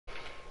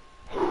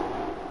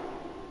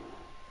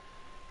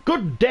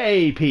Good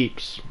day,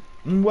 peeps,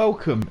 and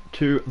welcome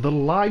to the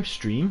live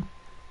stream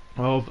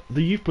of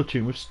the Youth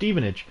Platoon with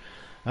Stevenage.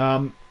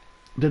 Did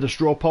a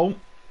straw poll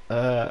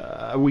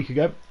a week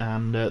ago,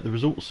 and the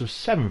results of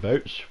 7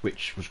 votes,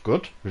 which was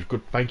good. It was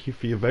good. Thank you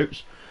for your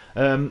votes.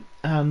 And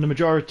the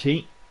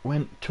majority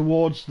went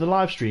towards the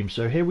live stream.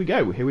 So here we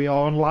go. Here we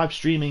are on live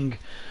streaming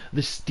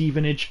this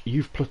Stevenage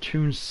Youth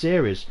Platoon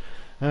series.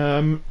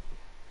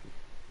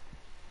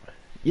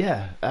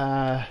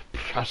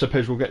 I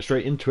suppose we'll get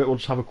straight into it. We'll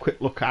just have a quick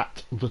look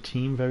at the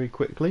team very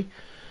quickly.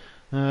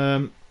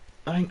 I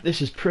think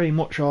this is pretty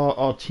much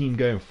our team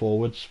going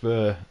forwards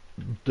for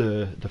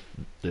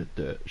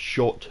the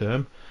short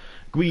term.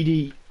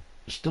 Greedy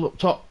still up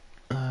top.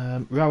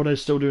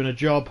 Rauda's still doing a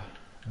job.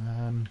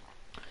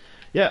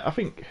 I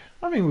think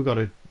we've got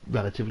a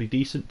relatively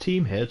decent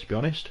team here, to be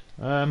honest.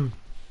 I'm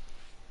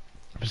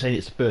saying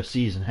it's the first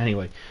season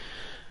anyway.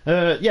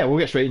 We'll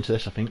get straight into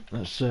this. I think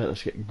let's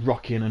get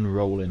rocking and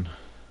rolling.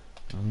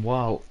 And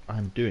while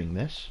I'm doing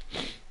this,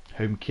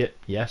 home kit,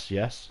 yes.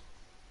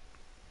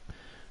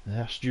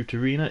 Astute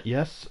Arena,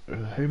 yes.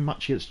 Home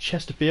match against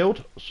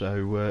Chesterfield,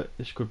 so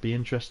this could be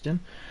interesting.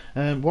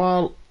 And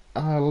while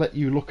I'll let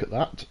you look at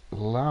that,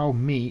 allow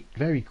me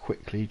very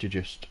quickly to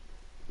just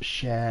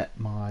share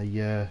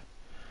my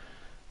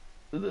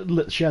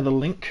let's share the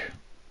link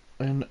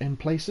in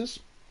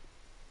places.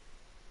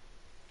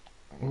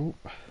 Oh.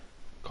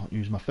 Can't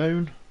use my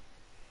phone.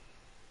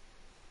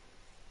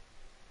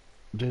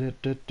 Right,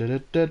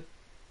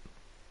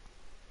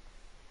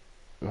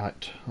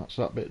 that's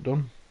that bit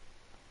done.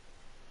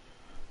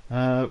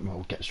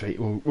 We'll get straight.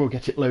 We'll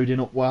get it loading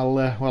up while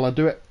I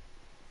do it.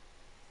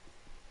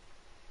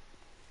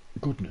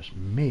 Goodness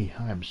me,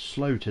 I am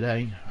slow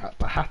today.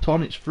 The hat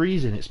on, it's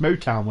freezing. It's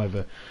Motown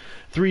weather.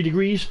 3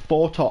 degrees,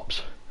 4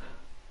 tops.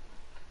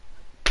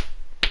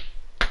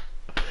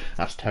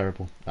 That's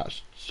terrible.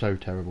 That's so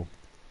terrible.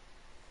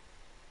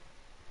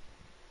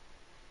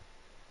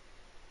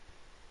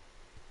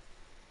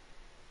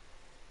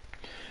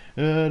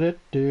 We'll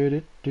get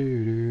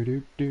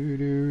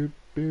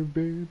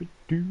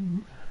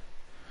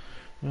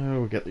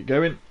it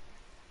going.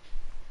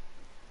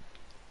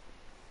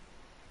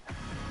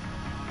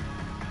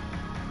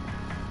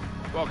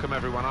 Welcome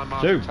everyone, I'm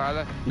Martin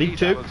Tyler, League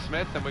 2, Alan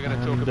Smith, and we're going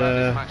to talk about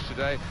this match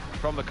today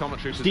from the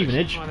commentary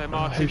Stevenage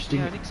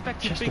hosting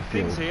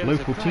Chesterfield,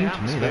 local team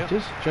to me that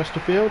is,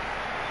 Chesterfield.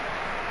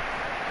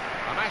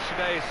 Our match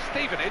today is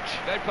Stevenage,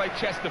 they play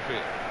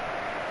Chesterfield.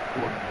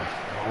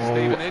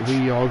 Stevenage,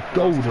 we are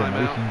golden.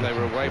 They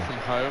were away from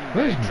home,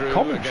 they drew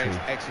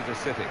against Exeter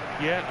City.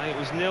 Yeah, it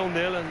was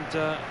 0-0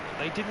 and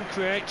they didn't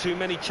create too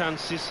many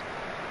chances.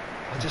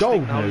 I just Gold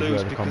think they'll knows lose where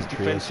the because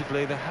commentary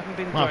defensively they haven't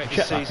been I'll great check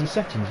this that in season.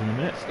 settings in a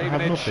minute. Stevenage, I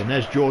have nothing.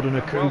 There's Jordan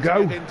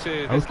Akugo.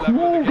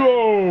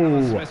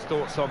 Smith's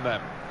thoughts on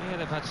them. Yeah,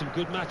 they've had some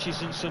good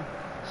matches and some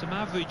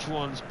average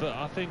ones, but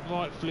I think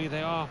rightfully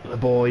they are. The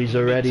boys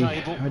are ready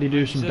to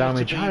do some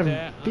damage.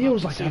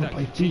 Feels like I haven't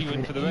played FIFA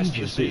in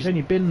ages, but it's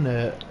only been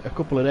a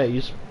couple of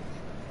days.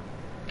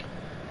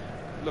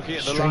 Looking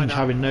at the Strange lineup,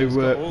 having no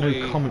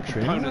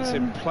commentary. Opponents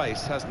in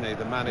place, hasn't he?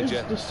 The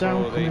manager the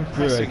sound for the coming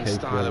through pressing okay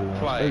style of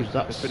play.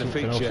 That's It's been a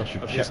something else feature I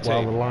should of check this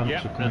while team. the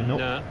lineups are coming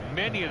up.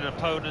 Many an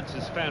opponent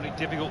has found it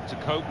difficult to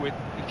cope with.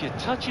 If your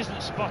touch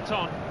isn't spot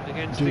on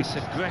against this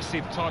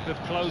aggressive type of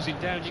closing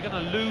down, you're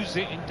going to lose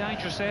it in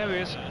dangerous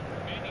areas.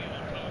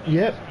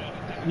 Yep,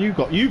 you've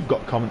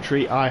got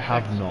commentary. I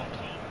have not.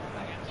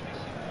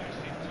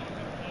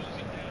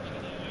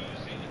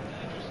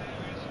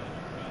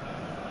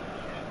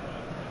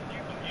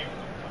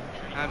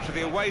 And for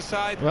the away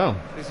side,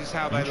 this is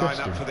how they line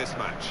up for this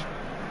match.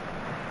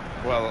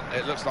 Well,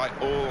 it looks like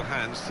all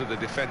hands to the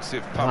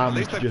defensive pump. At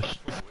least they push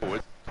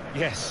forward.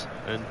 Yes,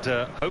 and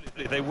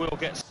hopefully they will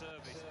get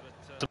service.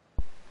 But,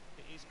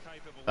 it is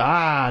capable.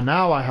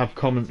 Now I have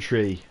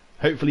commentary.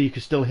 Hopefully you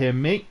can still hear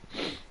me.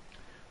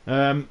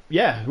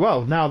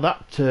 Well, now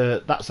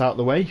that that's out of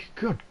the way.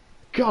 Good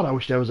God, I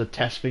wish there was a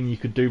test thing you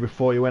could do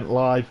before you went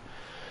live.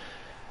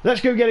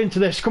 Let's go get into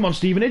this. Come on,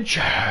 Stevenage.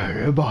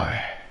 Oh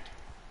boy.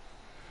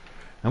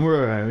 And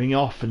we're going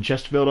off, and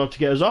Chesterfield are to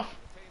get us off.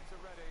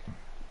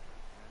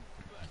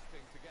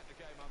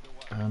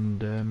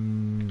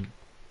 And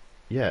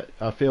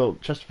I feel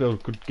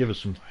Chesterfield could give us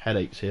some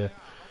headaches here.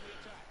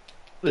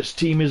 This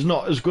team is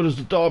not as good as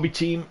the Derby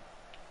team.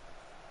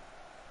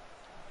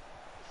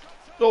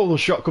 Oh, the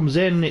shot comes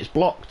in, it's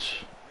blocked.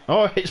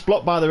 Oh, it's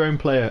blocked by their own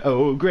player.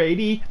 Oh,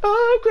 Grady!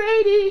 Oh,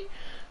 Grady!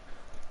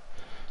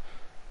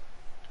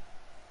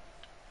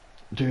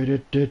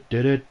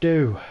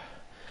 Do.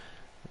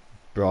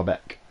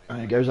 Brabeck.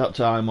 And it goes out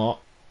to Imart.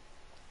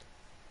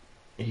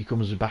 He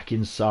comes back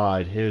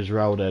inside. Here's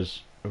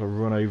Raldez. A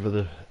run over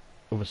the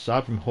other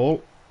side from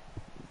Hall.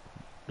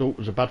 Oh, it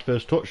was a bad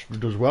first touch.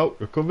 Does well.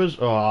 Recovers.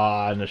 Oh,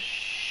 and a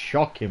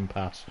shocking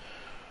pass.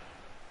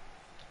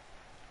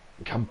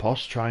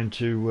 Campos trying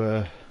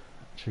to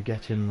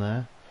get in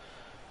there.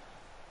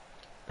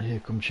 Here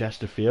come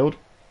Chesterfield.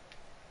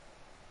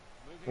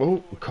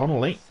 Oh,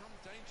 Connolly.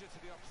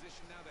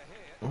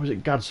 Or was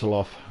it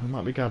Gadsolov? It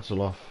might be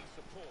Gadsolov.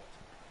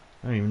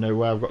 I don't even know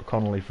where I've got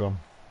Connolly from.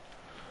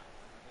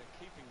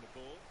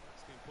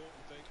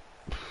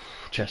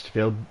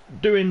 Chesterfield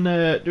doing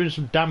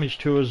some damage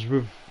to us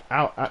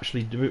without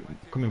actually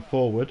coming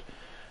forward.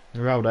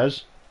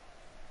 Raudez.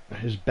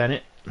 Here's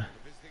Bennett.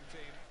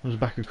 Comes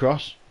back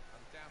across.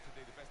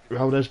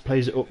 Raudez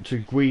plays it up to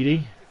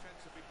Guidi.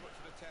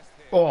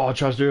 Oh,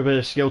 tries to do a bit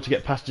of skill to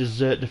get past his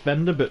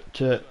defender,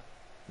 but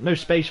no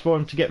space for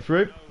him to get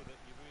through.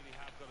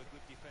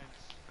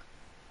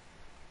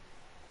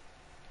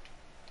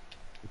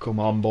 Come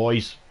on,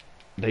 boys.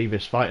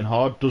 Davis fighting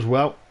hard, does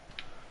well.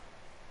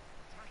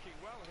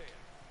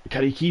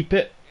 Can he keep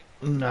it?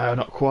 No,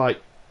 not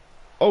quite.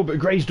 Oh, but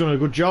Gray's done a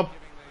good job.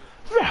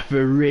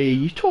 Referee,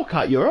 you talk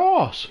out your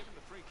arse.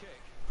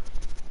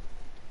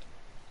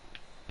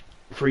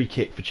 Free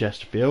kick for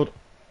Chesterfield.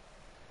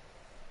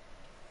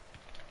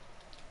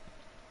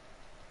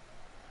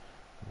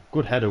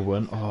 Good header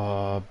one.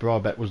 Oh,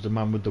 Brabeck was the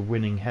man with the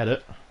winning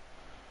header.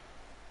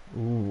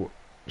 Ooh,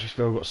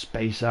 Chesterfield got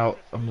space out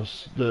on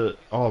the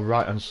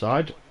right hand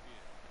side.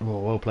 Oh,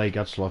 well played,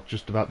 Gadslov.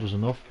 Just about does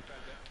enough.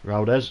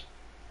 Raudez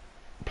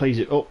plays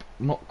it up,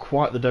 not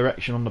quite the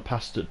direction on the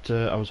pass that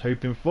I was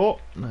hoping for.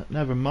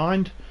 Never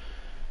mind.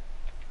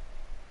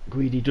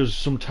 Guidi does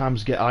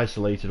sometimes get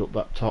isolated up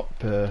that top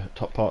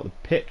part of the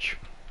pitch.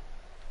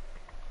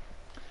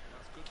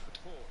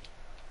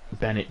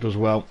 Bennett does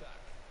well.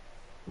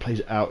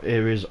 Plays it out.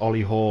 Here is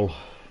Ollie Hall.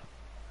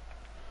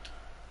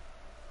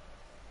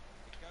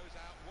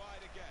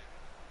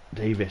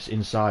 Davis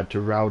inside to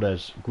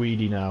Raudez.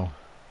 Guidi now.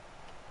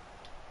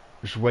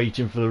 Just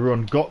waiting for the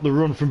run. Got the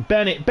run from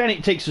Bennett.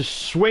 Bennett takes a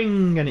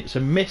swing and it's a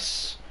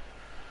miss.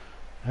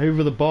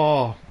 Over the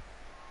bar.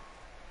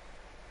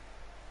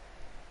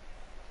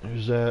 It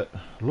was a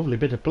lovely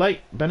bit of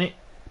play. Bennett,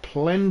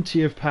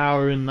 plenty of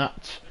power in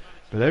that.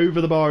 But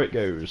over the bar it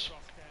goes.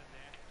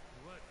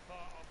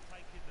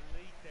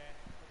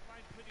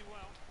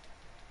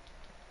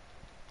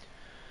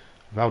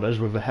 Raudez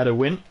with a header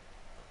win.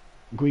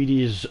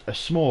 Guidi is a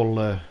small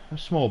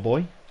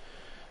boy.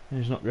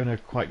 He's not going to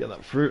quite get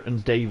that through.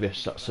 And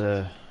Davis, that's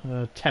a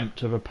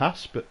attempt of a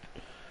pass, but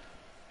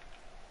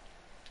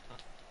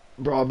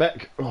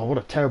Brabeck, oh, what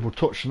a terrible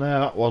touch there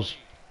that was.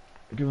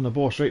 Giving the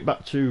ball straight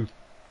back to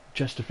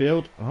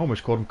Chesterfield. I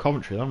almost called him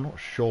Coventry, I'm not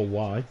sure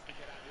why.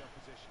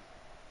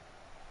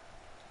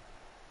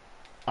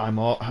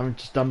 Imart having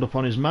to stand up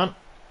on his man.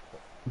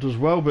 Does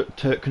well, but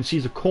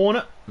concedes a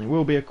corner. It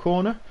will be a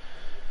corner.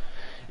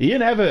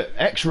 Ian Everett,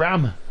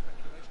 ex-Ram.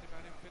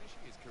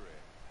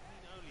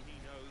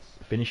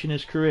 Finishing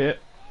his career.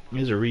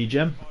 Here's a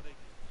regen.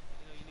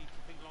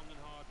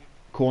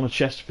 Corner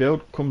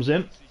Chesterfield comes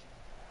in.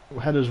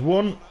 Headers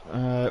one.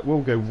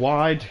 Will go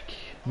wide.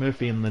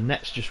 Murphy in the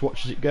nets just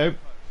watches it go.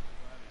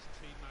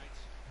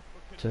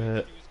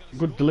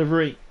 Good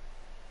delivery.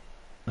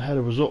 The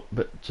header was up,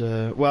 but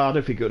well, I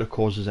don't think it would have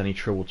caused us any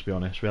trouble, to be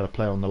honest. We had a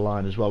player on the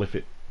line as well if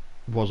it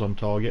was on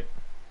target.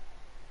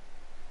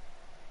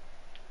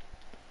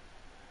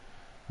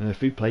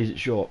 Murphy plays it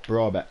short.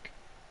 Brabeck.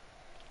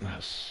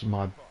 That's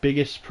my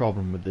biggest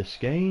problem with this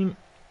game,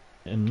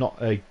 and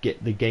not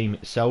get the game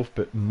itself,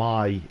 but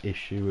my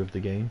issue with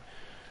the game.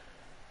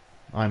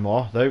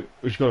 Imar though,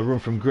 we've got a run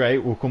from Gray.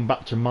 We'll come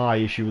back to my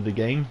issue with the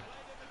game.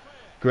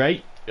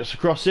 Gray gets a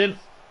cross in.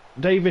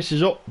 Davis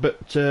is up,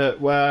 but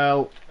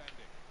well,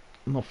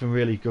 nothing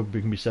really good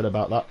can be said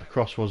about that. The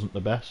cross wasn't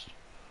the best.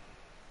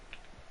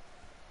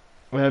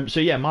 So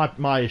yeah,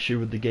 my issue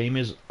with the game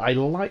is I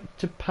like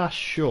to pass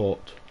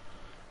short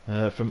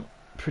from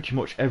pretty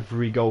much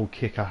every goal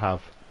kick I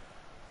have.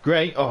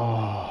 Great,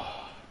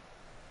 oh,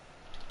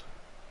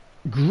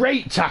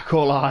 great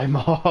tackle,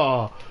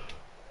 Imar.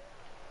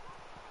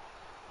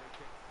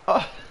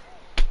 Oh.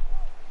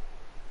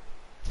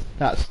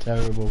 That's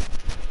terrible.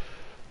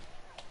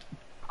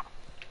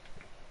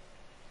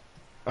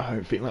 I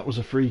don't think that was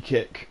a free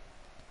kick.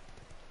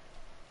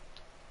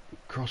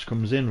 Cross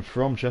comes in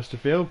from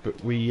Chesterfield,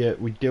 but we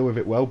deal with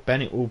it well.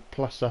 Bennett will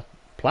pass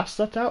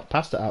that out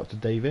to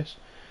Davis.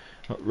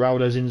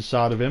 Raudez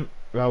inside of him.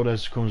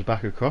 Raudez comes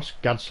back across.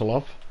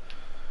 Gadsolov.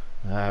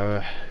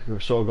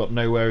 We've sort of got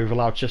nowhere. We've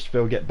allowed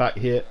Chesterfield get back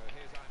here.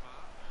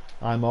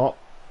 Imart.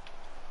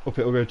 Up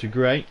it will go to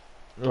Gray.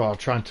 Oh,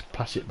 trying to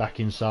pass it back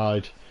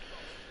inside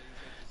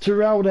to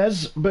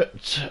Raudez,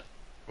 but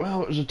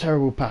well, it was a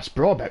terrible pass.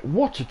 Brabeck,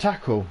 what a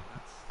tackle!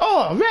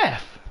 Oh,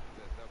 ref!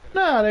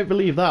 No, I don't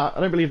believe that. I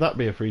don't believe that'd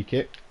be a free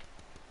kick.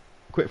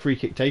 Quick free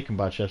kick taken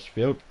by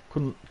Chesterfield.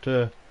 Couldn't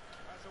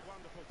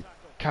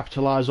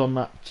capitalise on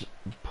that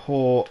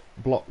poor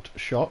blocked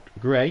shot.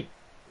 Great.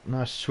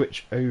 Nice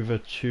switch over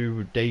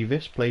to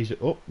Davis. Plays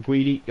it up.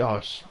 Guidi.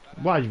 Oh,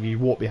 why did you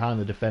walk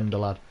behind the defender,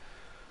 lad?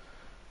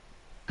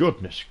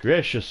 Goodness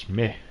gracious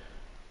me.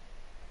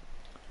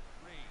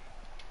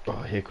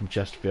 Oh, here comes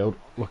Chesterfield.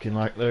 Looking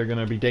like they're going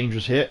to be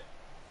dangerous here.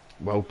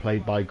 Well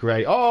played by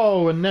Gray.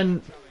 Oh, and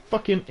then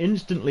fucking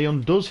instantly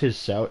undoes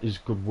his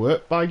good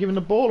work by giving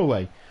the ball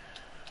away.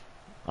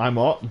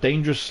 Imart,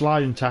 dangerous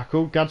sliding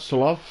tackle.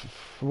 Gadsolov,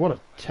 what a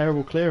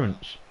terrible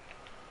clearance.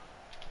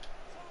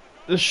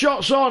 The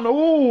shot's on.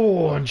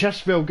 Oh, and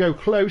Chesterfield go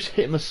close,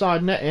 hitting the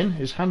side netting.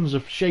 His hands are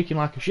shaking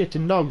like a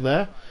shitting dog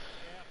there.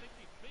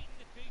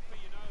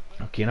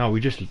 Okay, now we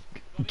just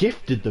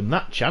gifted them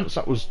that chance.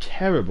 That was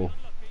terrible.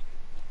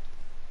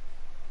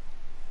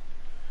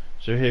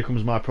 So here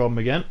comes my problem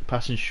again.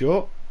 Passing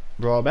short.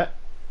 Brabet.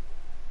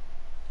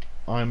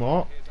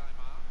 Imar.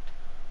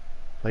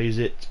 Plays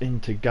it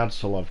into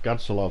Gadsolov.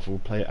 Gadsolov will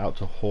play it out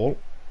to Hall.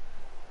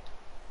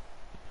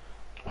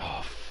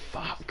 Oh,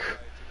 fuck.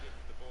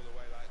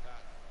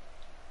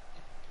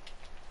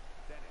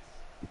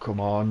 Come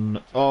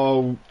on.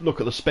 Oh, look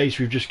at the space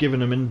we've just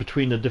given him in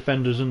between the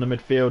defenders and the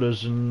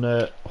midfielders,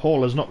 and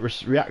Hall has not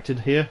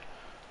reacted here.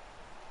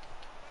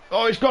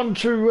 Oh, it's gone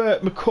to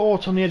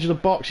McCourt on the edge of the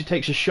box. He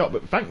takes a shot,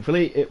 but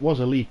thankfully it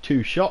was a League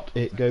 2 shot.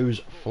 It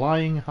goes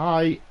flying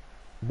high,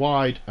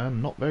 wide,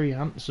 and not very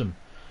handsome.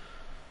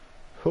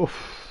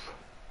 Oof.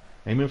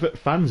 Aiming for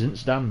fans in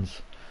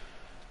stands.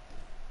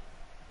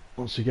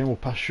 Once again, we'll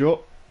pass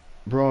short.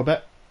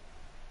 Brabet.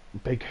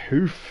 Big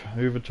hoof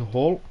over to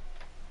Hall.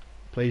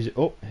 Plays it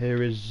up.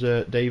 Here is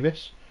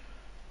Davis.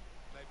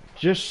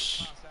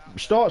 Just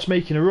starts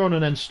making a run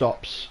and then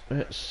stops.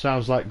 It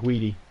sounds like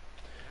Guidi.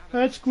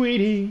 That's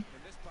Guidi.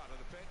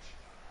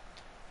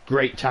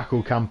 Great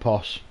tackle,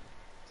 Campos.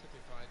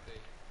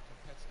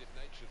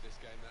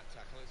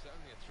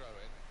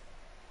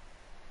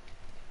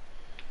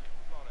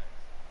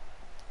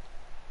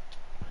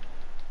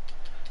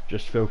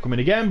 Just Phil coming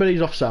again, but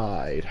he's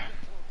offside.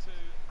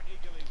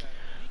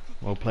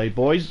 Well played,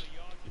 boys.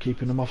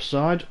 Keeping them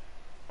offside.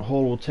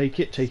 Hall will take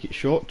it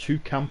short to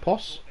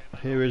Campos.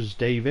 Here is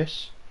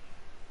Davis.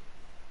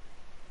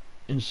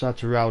 Inside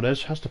to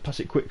Raudez. Has to pass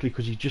it quickly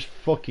because he just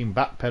fucking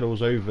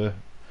backpedals over.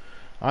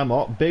 I'm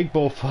up. Big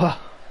ball for...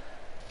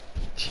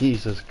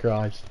 Jesus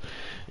Christ.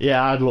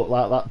 Yeah, I'd look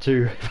like that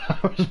too if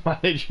I was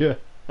manager.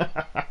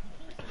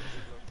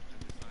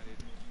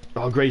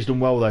 Oh, Gray's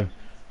done well though.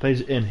 Plays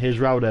it in. Here's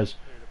Raudez.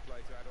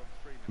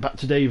 Back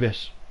to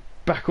Davis.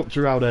 Back up to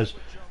Raudez.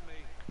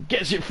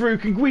 Gets it through.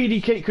 Can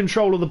Guidi take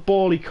control of the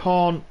ball? He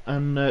can't.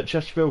 And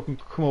Chesterfield can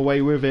come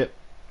away with it.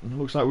 It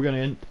looks like we're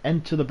going to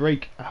enter the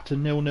break at a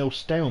 0-0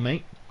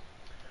 stalemate.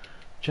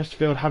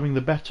 Chesterfield having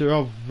the better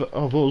of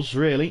us,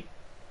 really.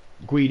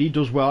 Guidi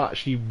does well,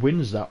 actually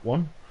wins that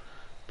one.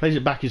 Plays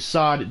it back his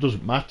side. It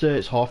doesn't matter.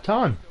 It's half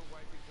time.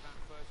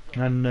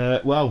 And,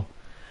 well,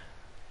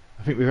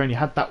 I think we've only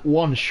had that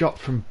one shot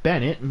from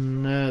Bennett,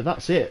 and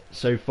that's it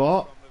so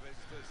far.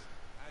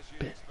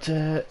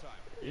 But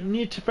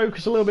need to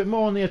focus a little bit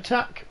more on the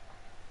attack.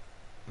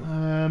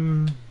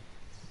 But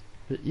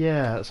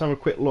yeah, let's have a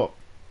quick look.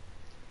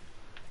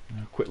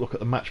 A quick look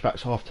at the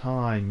matchbacks half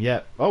time.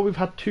 Yeah. Oh, we've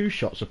had 2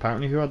 shots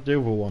apparently. Who had the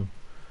other one?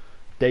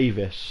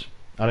 Davis.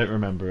 I don't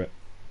remember it.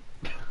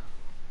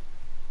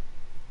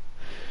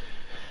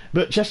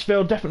 But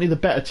Chesterfield definitely the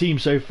better team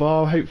so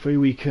far. Hopefully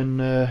we can...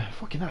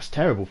 fucking that's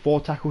terrible.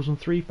 4 tackles and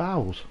 3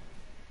 fouls.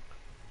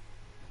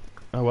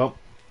 Oh well.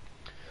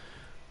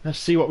 Let's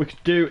see what we can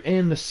do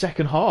in the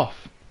second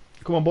half.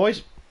 Come on,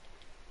 boys.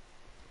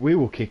 We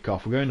will kick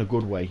off. We're going a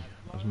good way,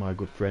 as my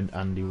good friend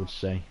Andy would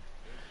say.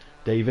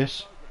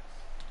 Davis.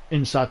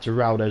 Inside to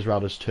Raudez.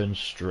 Raudez turns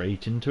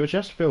straight into a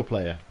Chesterfield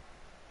player.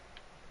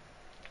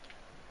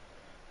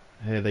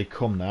 Here they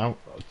come now.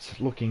 It's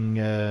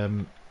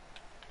looking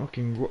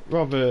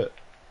rather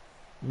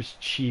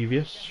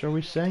mischievous, shall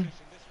we say.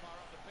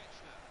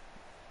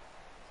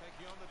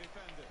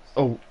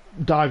 Oh,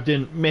 dived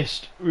in,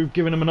 missed. We've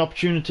given him an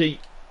opportunity.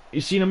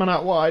 He's seen a man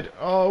out wide.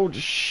 Oh,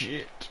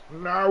 shit.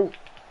 No.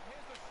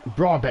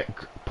 Brabet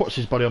puts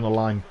his body on the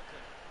line.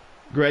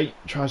 Great.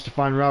 Tries to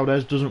find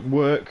Raudez. Doesn't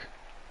work.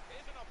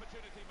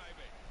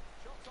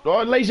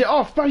 Oh, lays it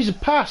off. Plays a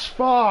pass.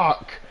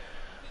 Fuck.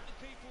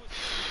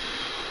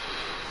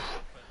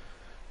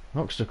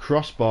 Knocks the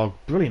crossbar.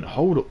 Brilliant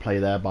hold-up play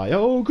there by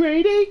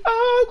O'Grady.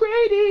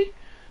 O'Grady.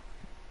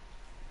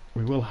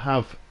 We will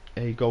have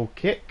a goal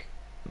kick.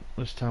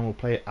 This time we'll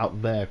play it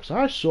out there, because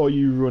I saw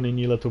you running,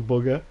 you little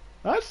bugger.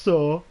 I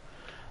saw.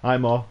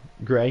 Imar.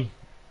 Gray.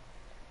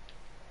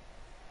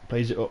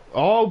 Plays it up.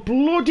 Oh,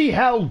 bloody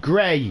hell,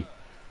 Gray.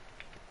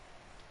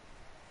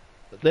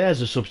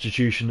 There's a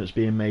substitution that's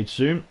being made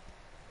soon.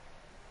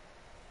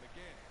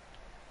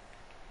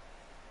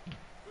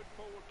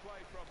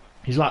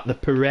 He's like the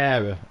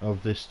Pereira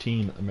of this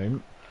team at the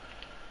moment.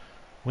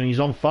 When he's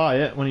on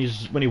fire, when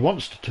he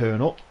wants to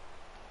turn up,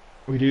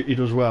 he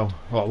does well.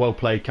 Oh, well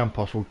played.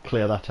 Campos will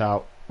clear that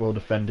out. Well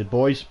defended,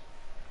 boys.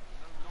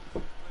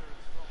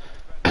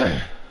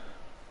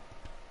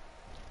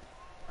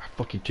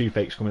 Fucking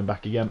Two-Fake's coming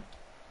back again.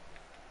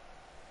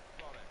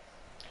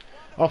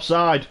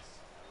 Offside.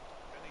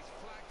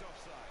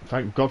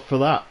 Thank God for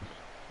that.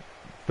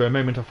 For a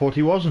moment I thought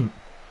he wasn't.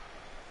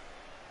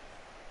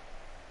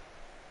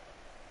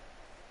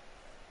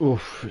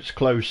 Oof, it's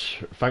close.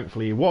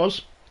 Thankfully he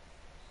was.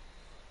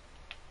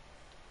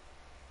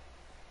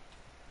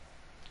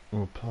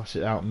 We'll pass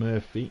it out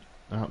Murphy.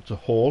 Out to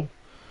Hall.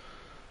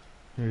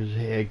 Who's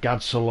here?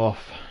 Gadsolov.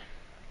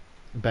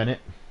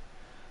 Bennett.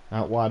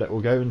 Out wide it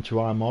will go into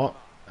Imar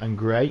and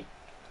Gray.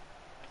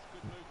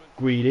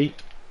 Guidi.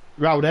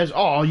 Raudez.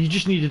 Oh, you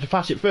just needed to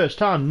pass it first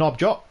time, knob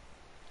job.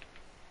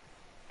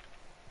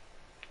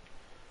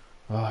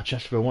 Oh,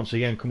 Chesterfield once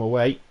again come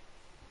away.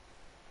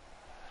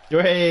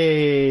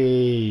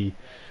 Hey!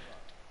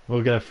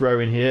 We'll get a throw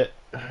in here.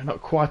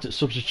 Not quite at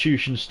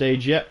substitution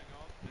stage yet.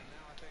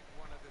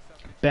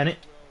 Bennett.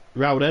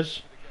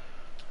 Raudez.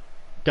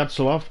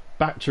 Gadsolov.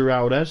 Back to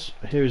Raudez.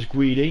 Here is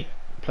Guidi.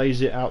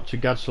 Plays it out to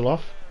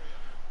Gadsolov.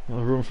 A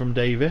run from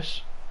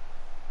Davis.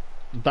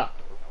 That...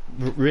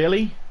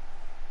 really?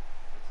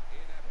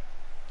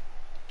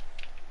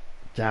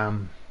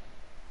 Damn.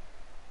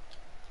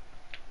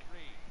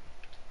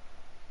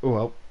 Oh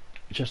well.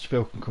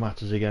 Chesterfield can come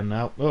at us again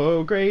now.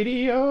 Oh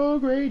Grady, oh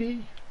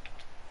Grady.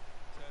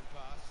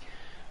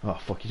 Oh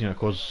fuck, he's going to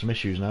cause some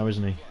issues now,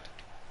 isn't he?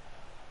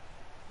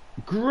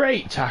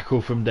 Great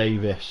tackle from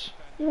Davis.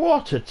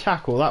 What a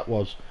tackle that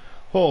was.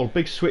 Hall,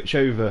 big switch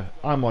over.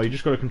 Amor, you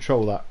just got to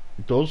control that.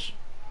 It does.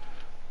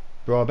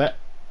 Brabet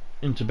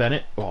into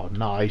Bennett. Oh,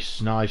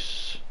 nice,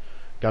 nice.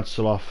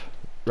 Gadsolov.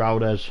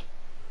 Raudez.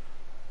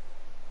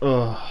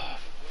 Oh,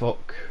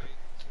 fuck.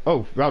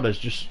 Oh, Raudez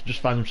just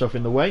finds himself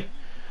in the way.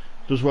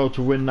 Does well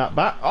to win that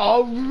back.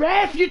 Oh,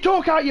 ref, you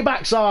talk out your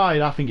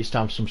backside. I think it's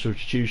time for some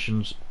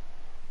substitutions.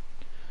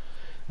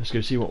 Let's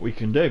go see what we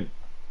can do.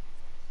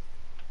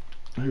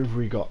 Who have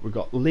we got? We've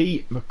got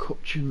Lee,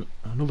 McCutcheon,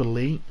 another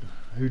Lee,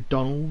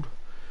 O'Donnell.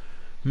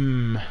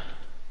 Right,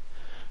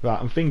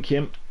 I'm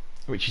thinking,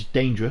 which is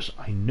dangerous.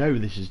 I know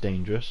this is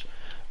dangerous,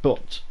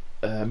 but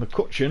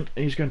McCutcheon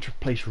is going to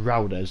replace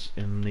Raudez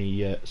in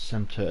the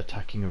centre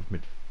attacking of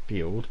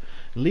midfield.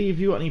 Lee, have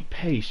you got any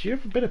pace? You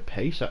have a bit of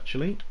pace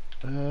actually.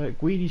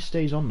 Guidi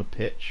stays on the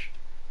pitch.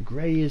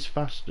 Gray is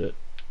faster.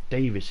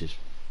 Davis is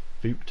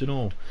fooped and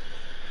all.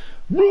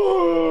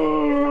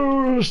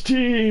 Rose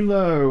team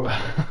though.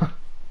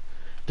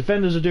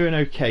 Defenders are doing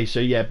okay, so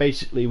yeah,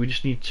 basically we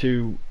just need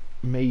to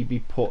maybe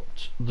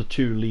put the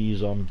two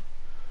Lees on.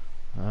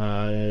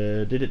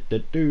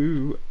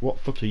 What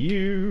foot are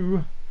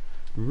you?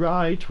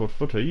 Right. What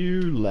foot are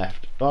you?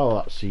 Left. Oh,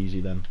 that's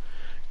easy then.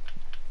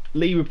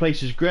 Lee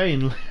replaces Gray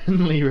and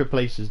Lee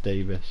replaces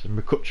Davis, and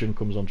McCutcheon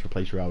comes on to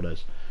replace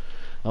Raudez.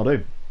 I'll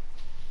do.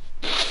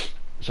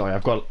 Sorry,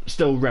 I've got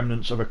still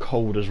remnants of a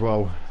cold as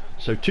well.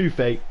 So two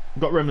fake,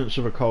 got remnants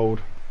of a cold.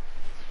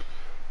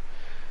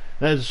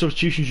 There's the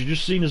substitutions you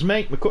just seen us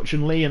make.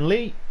 McCutcheon, Lee and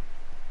Lee.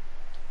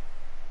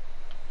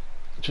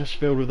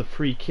 Chesterfield with a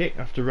free kick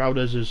after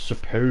Raudez's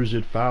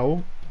supposed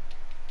foul.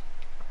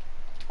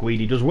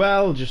 Guidi does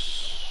well,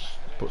 just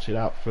puts it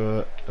out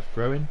for a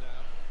throw-in.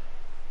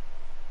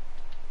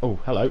 Oh,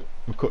 hello,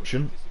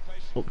 McCutcheon.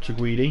 Up to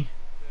Guidi.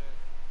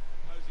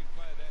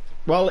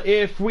 Well,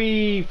 if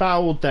we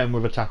fouled them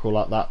with a tackle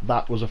like that,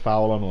 that was a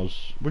foul on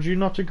us. Would you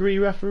not agree,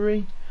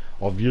 referee?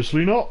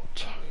 Obviously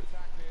not.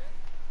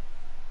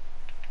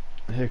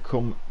 Here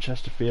come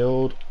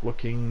Chesterfield,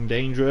 looking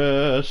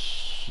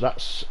dangerous.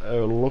 That's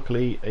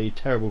luckily a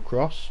terrible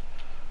cross.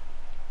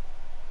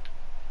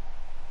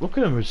 Look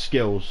at him with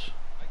skills.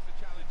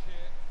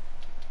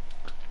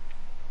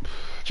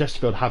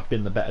 Chesterfield have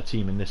been the better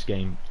team in this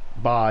game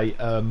by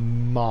a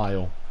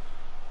mile.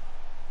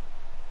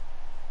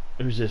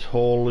 Who's this?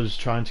 Hall is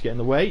trying to get in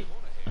the way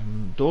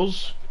and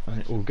does, and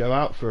it will go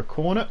out for a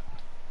corner.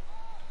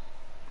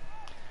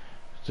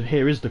 So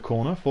here is the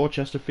corner for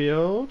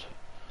Chesterfield.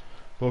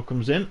 Ball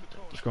comes in,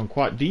 it's gone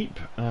quite deep,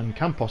 and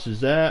Campos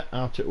is there.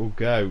 Out it will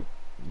go.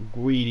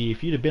 Guidi,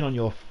 if you'd have been on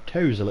your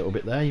toes a little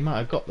bit there, you might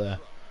have got there.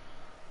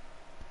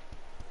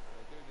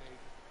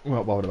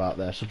 Well, what about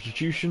there?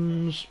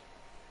 Substitutions.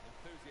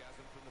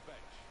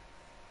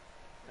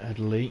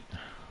 Edley.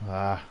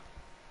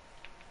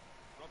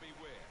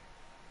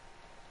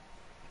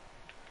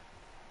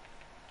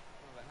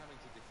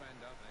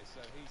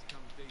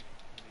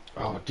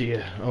 Oh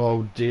dear,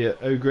 oh dear.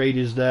 O'Grady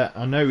is there.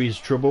 I know he's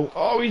trouble.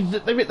 Oh, they've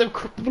hit the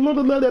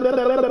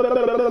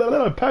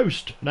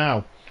post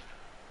now.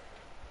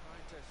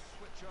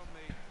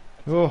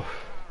 Oh,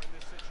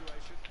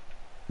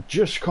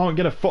 just can't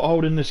get a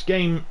foothold in this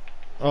game.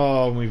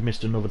 Oh, we've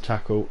missed another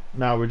tackle.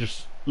 Now we're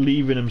just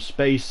leaving him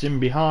space in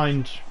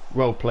behind.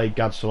 Well played,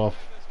 Gadsolov.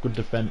 Good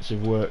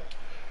defensive work.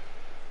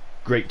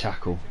 Great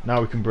tackle.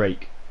 Now we can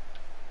break.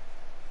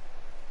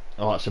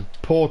 Oh, that's a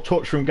poor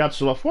touch from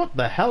Gadsolov. What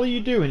the hell are you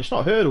doing? It's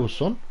not hurdles,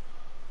 son.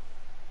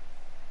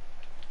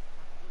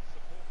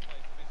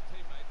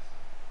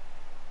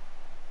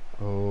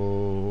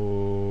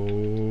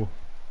 Oh.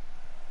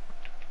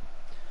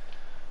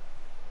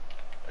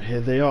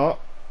 Here they are.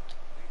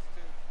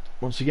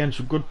 Once again,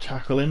 some good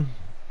tackling.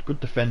 Good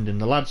defending.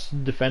 The lads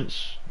in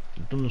defence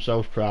have done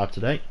themselves proud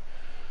today.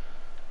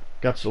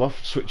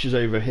 Gadsolov switches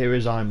over. Here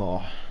is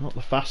Imar. Not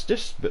the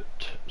fastest, but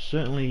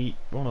certainly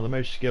one of the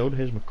most skilled.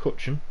 Here's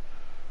McCutcheon.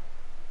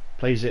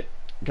 Plays it.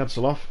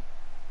 Gadsolov.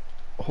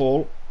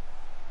 Hall.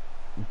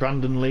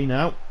 Brandon Lee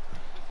now.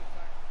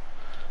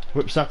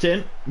 Whips that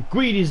in.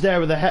 Guidi's there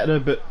with a header,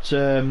 but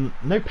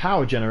no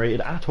power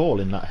generated at all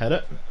in that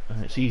header.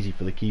 And it's easy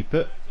for the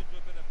keeper.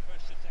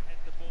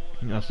 I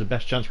think that's the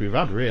best chance we've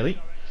had,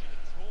 really.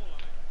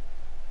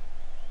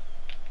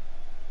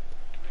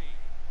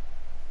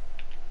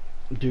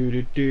 Do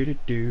do do do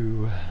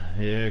do.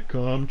 Here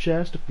come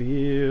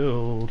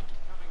Chesterfield.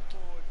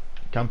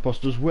 Campos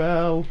does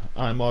well.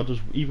 Imar does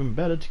even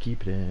better to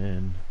keep it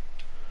in.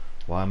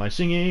 Why am I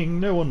singing?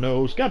 No one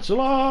knows.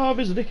 Gatsalov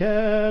is a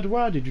dickhead.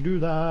 Why did you do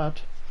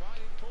that?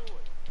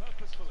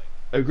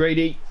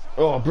 O'Grady.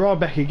 Oh,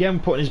 Broadbeck again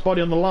putting his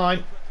body on the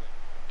line.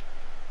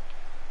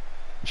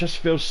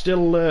 Chesterfield's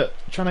still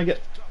trying to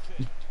get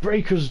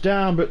breakers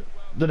down, but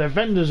the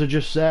defenders are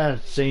just there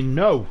saying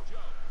no.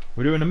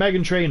 We're doing a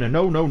Megan Trainer.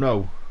 No, no,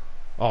 no.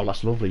 Oh,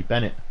 that's lovely.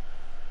 Bennett.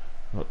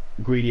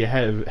 Greedy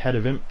ahead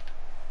of him.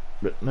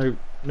 But no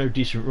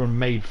decent run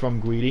made from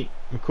Greedy.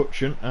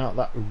 McCutcheon, out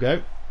that will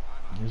go.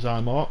 Here's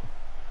Imar.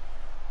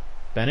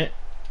 Bennett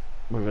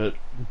with a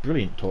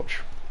brilliant touch.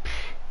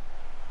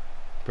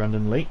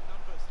 Brandon Lee.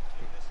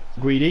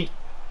 Greedy.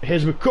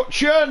 Here's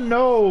McCutcheon.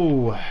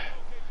 No!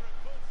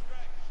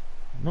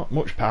 Not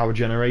much power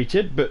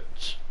generated,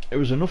 but it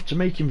was enough to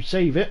make him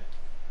save it.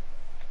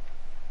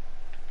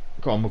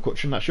 Go on,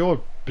 McCutcheon, that's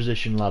your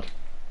position, lad.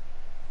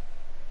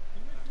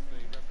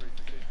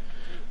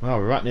 Well,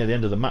 we're right near the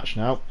end of the match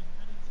now.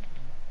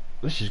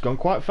 This has gone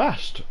quite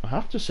fast, I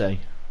have to say.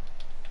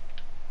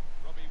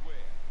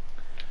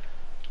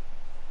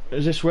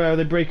 Is this where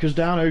they break us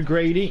down?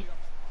 O'Grady.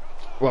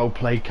 Well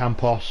played,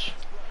 Campos.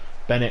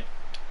 Bennett.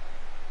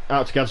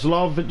 Out to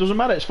Gazlov. It doesn't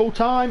matter, it's full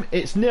time.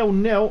 It's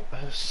 0-0.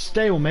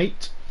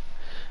 Stalemate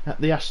at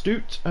the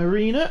Astute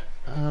Arena.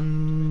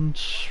 And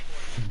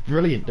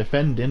brilliant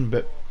defending,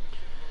 but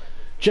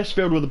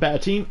Chesterfield were the better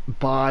team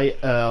by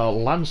a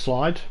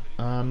landslide,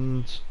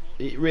 and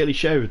it really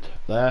showed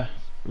there.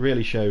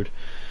 Really showed.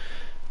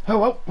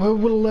 Oh well,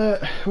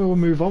 we'll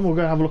move on. We'll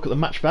go have a look at the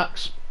match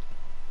backs.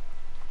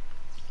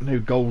 No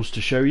goals to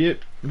show you.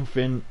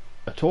 Nothing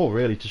at all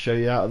really to show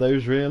you out of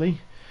those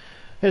really.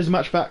 Here's the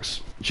match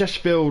backs.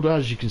 Chesterfield,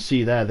 as you can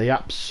see there, they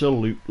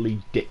absolutely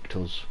dicked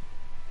us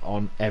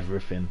on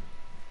everything.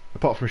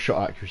 Apart from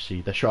shot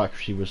accuracy. Their shot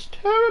accuracy was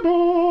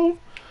terrible.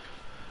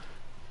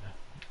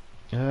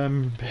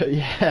 But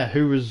yeah,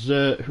 who was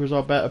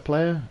our better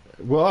player?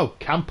 Well,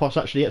 Campos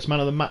actually gets man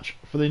of the match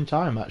for the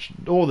entire match.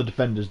 All the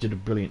defenders did a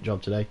brilliant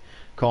job today.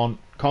 Can't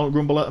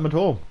grumble at them at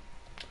all.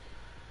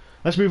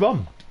 Let's move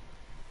on.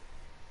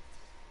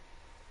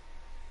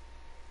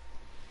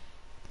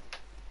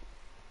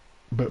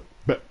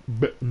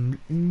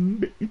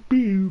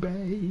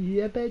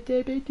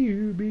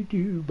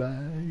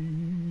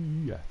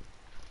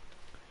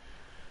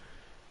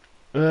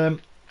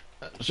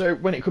 So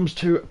when it comes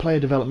to player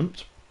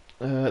development,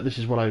 this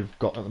is what I've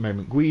got at the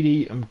moment.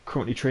 Guidi, I'm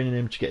currently training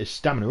him to get his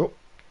stamina up,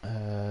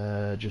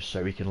 just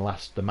so he can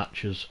last the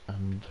matches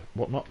and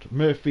whatnot.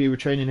 Murphy, we're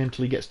training him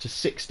till he gets to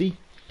 60.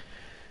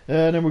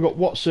 And then we've got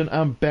Watson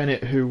and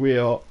Bennett, who we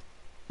are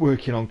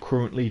working on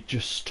currently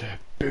just to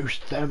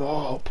boost them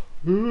up.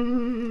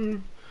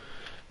 So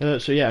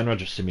yeah, and I'll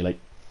just simulate.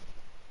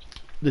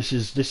 This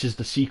is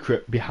the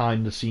secret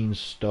behind the scenes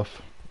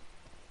stuff.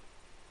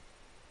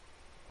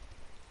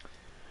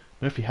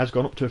 Murphy has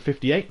gone up to a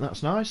 58,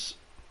 that's nice.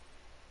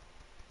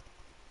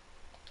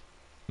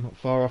 Not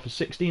far off a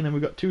 60, and then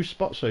we've got 2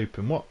 spots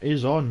open. What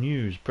is our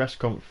news? Press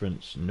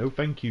conference. No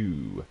thank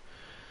you.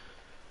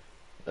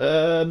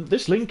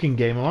 This Lincoln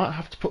game, I might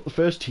have to put the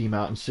first team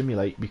out and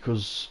simulate,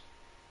 because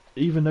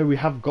even though we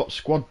have got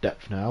squad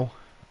depth now,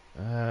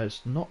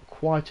 it's not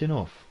quite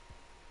enough.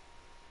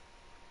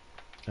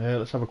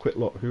 Let's have a quick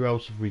look. Who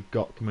else have we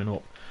got coming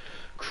up?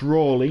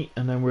 Crawley,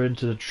 and then we're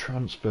into the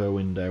transfer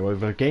window.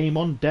 Over a game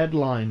on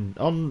deadline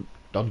on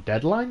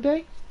deadline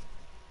day.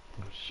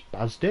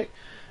 Spastic.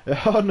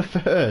 On the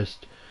 1st,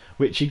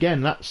 which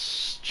again,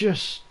 that's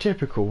just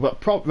typical.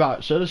 But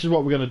right, so this is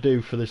what we're going to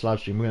do for this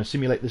live stream. We're going to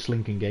simulate this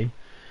Lincoln game,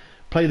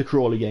 play the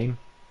Crawley game,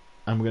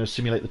 and we're going to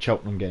simulate the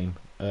Cheltenham game,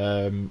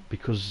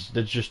 because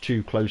they're just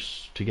too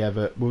close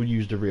together. We'll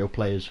use the real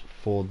players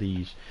for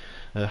these.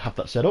 Have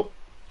that set up.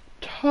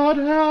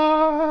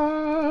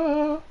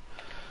 Ta-da!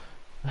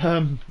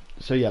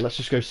 So yeah, let's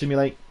just go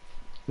simulate.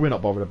 We're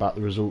not bothered about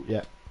the result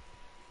yet,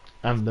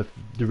 and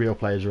the real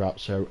players are out,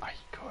 so I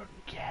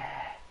couldn't care.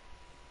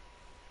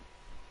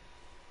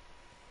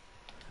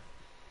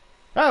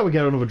 Ah, we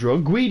get another draw.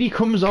 Guidi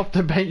comes off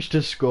the bench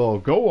to score.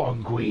 Go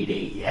on,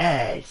 Guidi,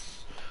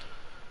 yes.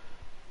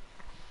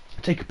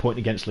 Take a point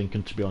against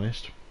Lincoln, to be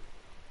honest.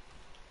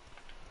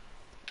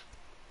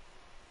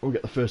 We'll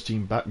get the first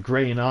team back.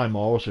 Gray and Imar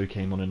also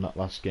came on in that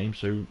last game,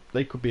 so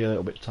they could be a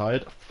little bit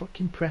tired.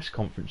 Fucking press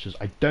conferences.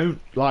 I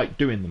don't like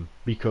doing them,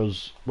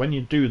 because when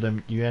you do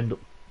them, you end up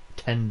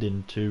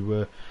tending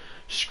to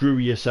screw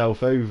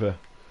yourself over.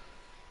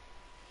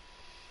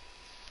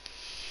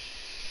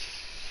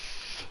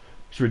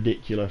 It's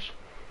ridiculous.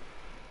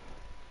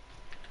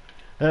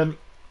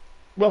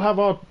 We'll have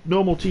our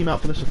normal team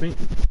out for this, I think.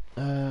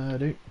 I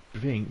don't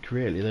think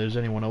really there's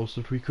anyone else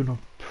that we could have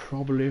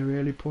probably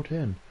really put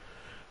in,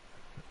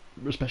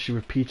 especially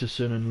with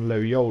Peterson and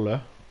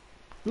Loyola.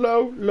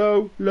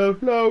 Loyola.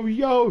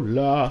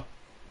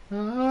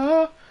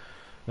 Yeah,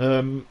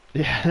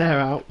 they're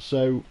out,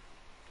 so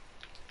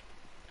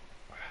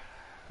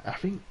I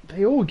think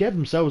they all gave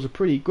themselves a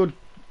pretty good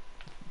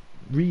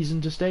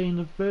reason to stay in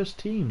the first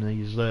team.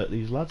 These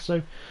lads.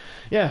 So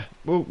yeah,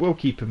 we'll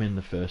keep them in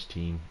the first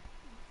team.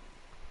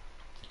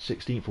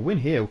 16th, a win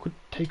here could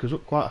take us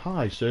up quite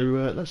high. So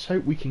let's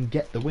hope we can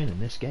get the win in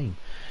this game.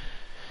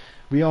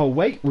 We are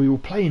away. We will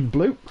play in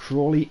blue.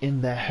 Crawley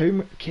in their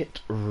home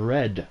kit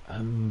red.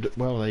 And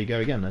well, there you go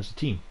again. There's the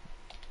team.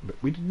 But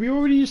we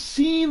already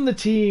seen the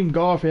team.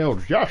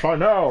 Garfield. Yes, I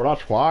know.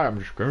 That's why I'm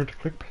just going to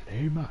click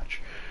play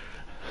match.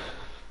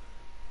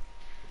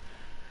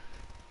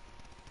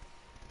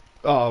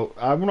 Oh,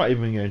 I'm not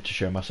even going to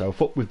show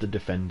myself up with the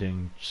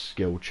defending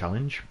skill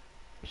challenge.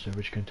 So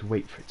we're just going to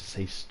wait for it to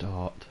say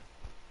start.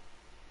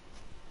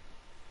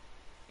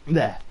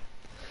 There.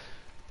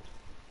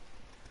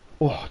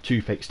 Oh,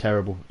 Toothache's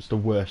terrible. It's the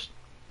worst.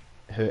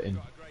 Hurting.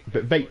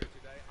 But vape.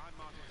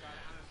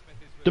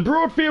 The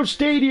Broadfield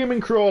Stadium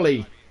in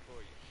Crawley.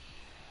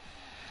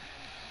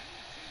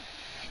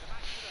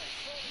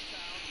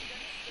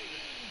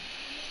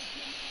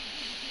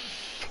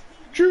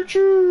 Choo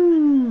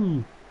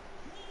choo.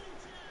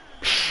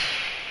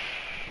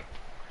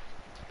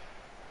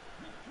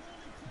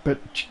 But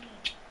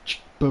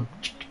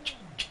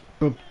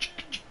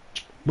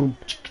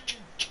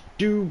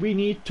do we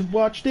need to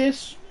watch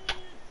this?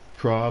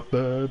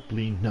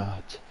 Probably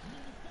not.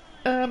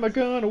 Am I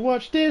gonna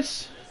watch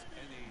this?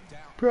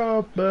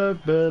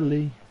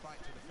 Probably.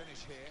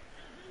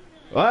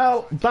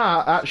 Well,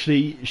 that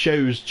actually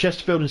shows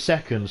Chesterfield in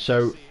second,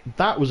 so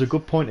that was a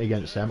good point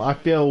against them. I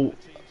feel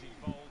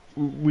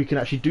we can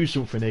actually do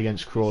something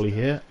against Crawley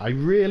here. I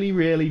really,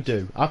 really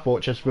do. I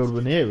thought Chesterfield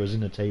were near us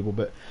in the table,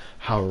 but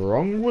how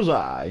wrong was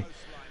I?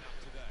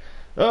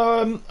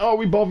 Are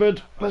we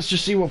bothered? Let's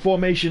just see what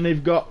formation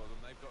they've got.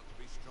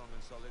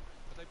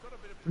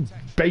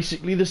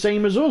 Basically the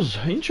same as us.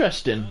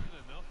 Interesting.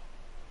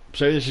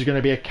 So this is going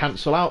to be a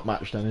cancel out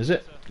match then, is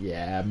it?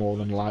 Yeah, more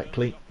than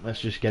likely. Let's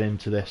just get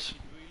into this.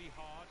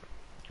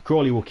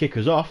 Crawley will kick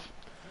us off.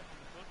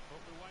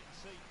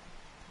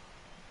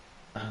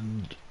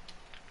 And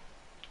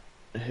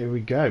here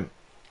we go.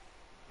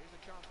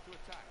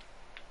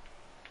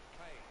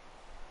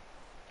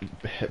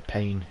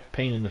 Pain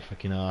in the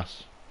fucking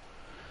arse.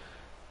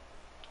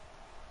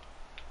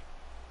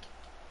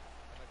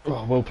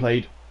 Oh, well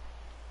played.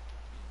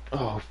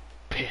 Oh,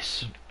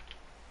 piss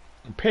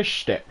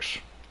sticks.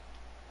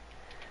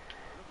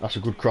 That's a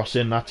good cross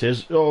in, that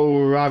is. Oh,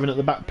 arriving at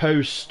the back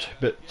post.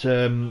 But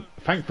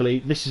thankfully,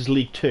 this is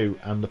League 2,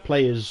 and the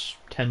players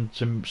tend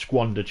to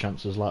squander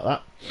chances like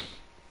that.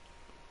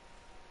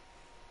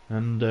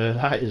 And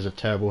that is a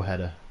terrible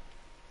header.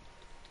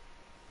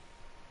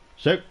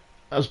 So,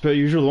 as per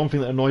usual, the one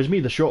thing that annoys me,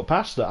 the short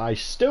pass that I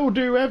still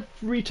do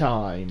every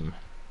time.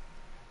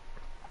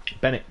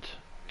 Bennett,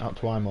 out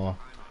to Aymar.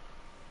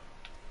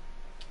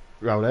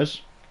 Raulez,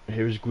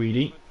 here is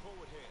Guidi.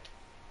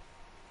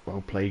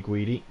 Well played,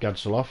 Guidi.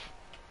 Gadsolov.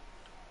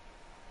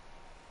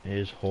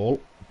 Here's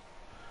Hall.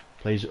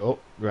 Plays it up.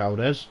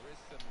 Raulez.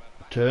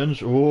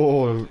 Turns.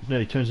 Oh,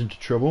 nearly turns into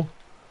trouble.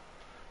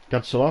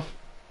 Gadsolov.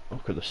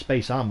 Look at the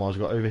space Aymar's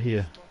got over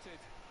here.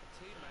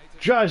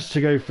 Tries to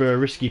go for a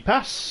risky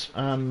pass,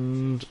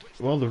 and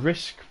well, the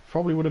risk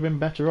probably would have been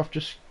better off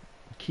just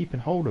keeping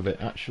hold of it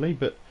actually.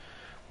 But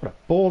what a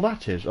ball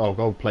that is! Oh,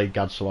 goal played,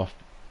 Gadsolov.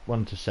 One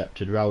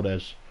intercepted.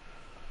 Raulez.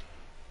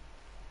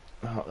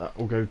 Oh, that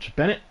will go to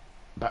Bennett.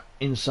 Back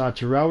inside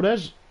to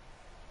Raulez.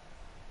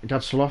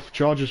 Gadsolov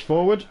charges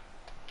forward.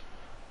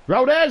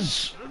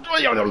 Raulez!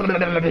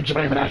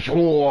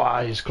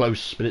 Oh, he's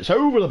close, but it's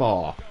over the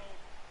bar.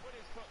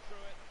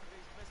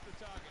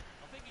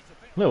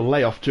 A little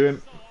layoff to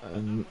him,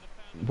 and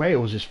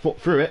Wales is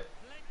foot through it.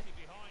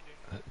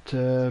 But,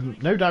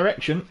 no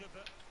direction.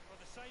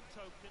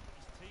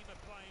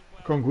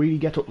 Come on, Guidi,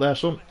 get up there,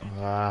 son.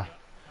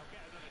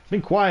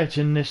 Been quiet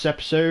in this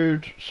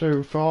episode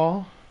so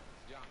far.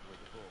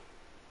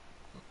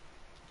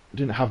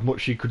 Didn't have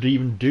much he could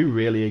even do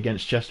really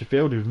against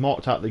Chesterfield. He was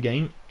marked out the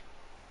game.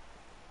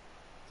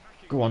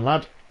 Go on,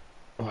 lad.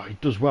 Oh, he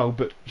does well,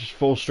 but just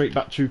falls straight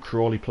back to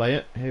Crawley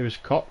player. Here is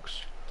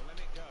Cox.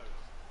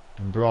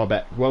 And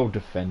Brabeck, well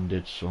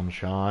defended,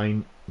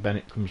 sunshine.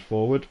 Bennett comes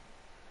forward.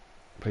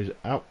 Plays it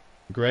out.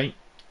 Great.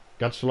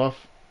 Gadsolov.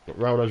 Got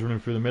Raulez running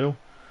through the middle.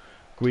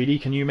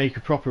 Guidi, can you make a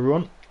proper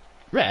run?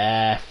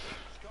 Ref!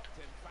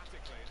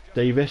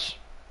 Davis.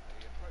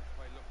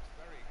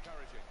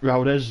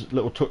 Raulez,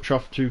 little touch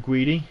off to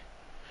Guidi.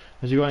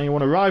 Has he got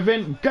anyone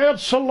arriving?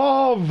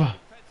 Gadsolov!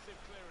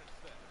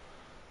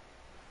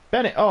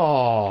 Bennett,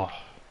 oh!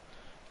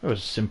 That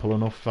was simple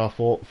enough, I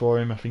thought, for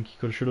him. I think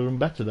he should have done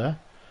better there.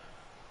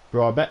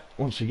 Brabeck,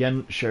 once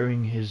again,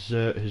 showing his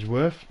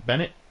worth.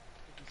 Bennett.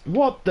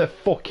 What the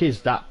fuck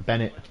is that,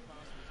 Bennett?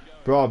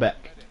 Brabeck.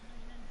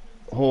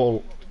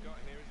 Hall.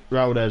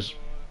 Raulez.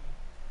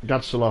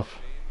 Gadsolov.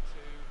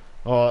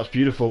 Oh, that's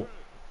beautiful.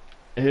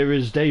 Here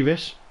is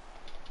Davis.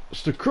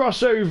 It's the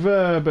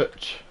crossover,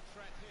 but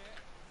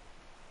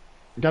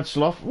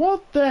Gadsolov.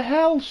 What the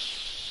hell?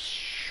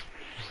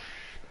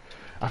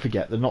 I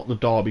forget, they're not the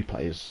Derby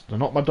players. They're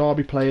not my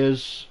Derby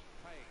players.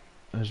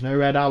 There's no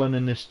Ed Allen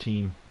in this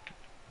team.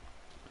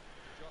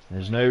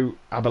 There's no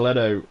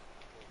Aboledo.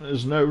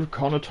 There's no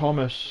Connor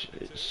Thomas.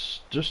 It's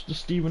just the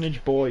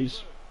Stevenage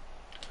boys.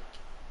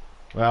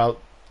 Well,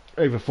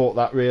 overthought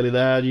that really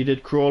there. You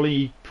did Crawley.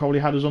 He probably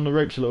had us on the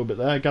ropes a little bit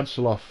there.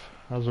 Gadsolov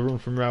has a run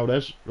from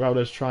Raudez.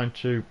 Raudez trying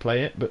to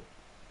play it, but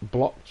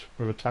blocked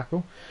with a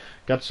tackle.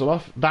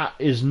 Gadsolov. That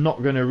is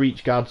not going to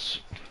reach Gads.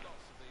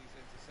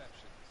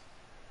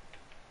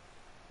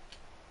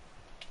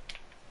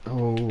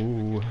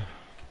 Oh.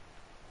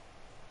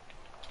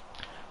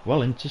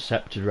 Well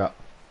intercepted, Rat.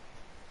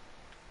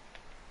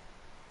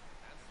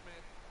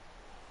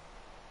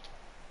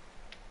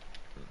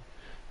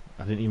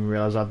 I didn't even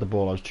realise I had the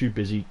ball. I was too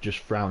busy just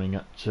frowning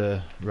at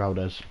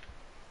Raudez.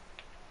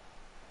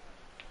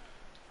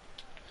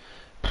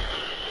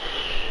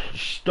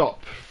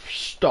 Stop.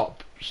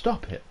 Stop.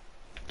 Stop it.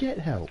 Get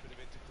help.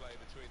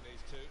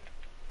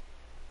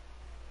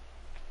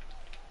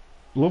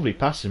 Lovely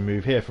passing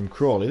move here from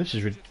Crawley. This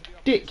is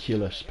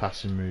ridiculous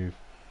passing move.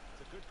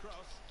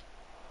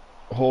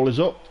 Hall is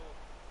up.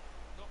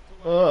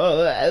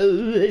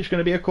 It's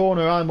going to be a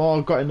corner. I'm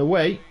all got in the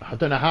way. I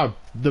don't know how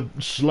the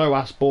slow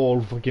ass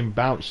ball fucking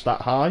bounced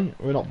that high.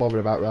 We're not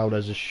bothered about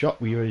Raudez's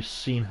shot. We've already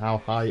seen how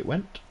high it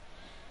went.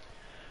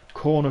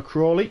 Corner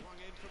Crawley.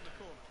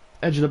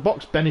 Edge of the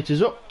box. Bennett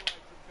is up.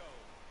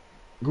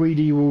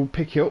 Guidi will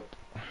pick it up.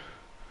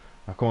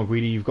 Oh, come on,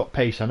 Guidi. You've got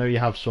pace. I know you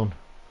have, son.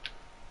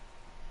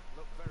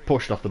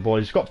 Pushed off the ball.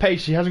 He's got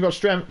pace. He hasn't got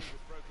strength.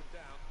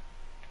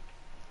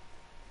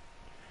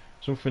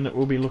 Something that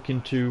we'll be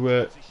looking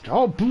to...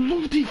 oh,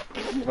 bloody...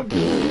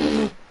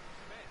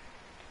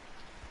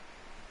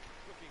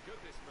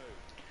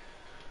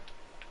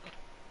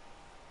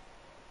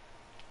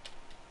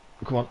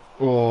 Come on.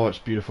 Oh, it's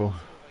beautiful.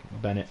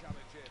 Bennett.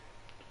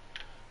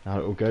 Now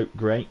it will go.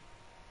 Great.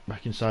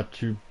 Back inside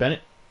to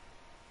Bennett.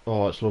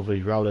 Oh, it's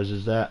lovely. Raudez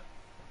is there.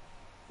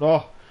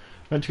 Oh,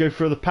 meant to go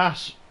for the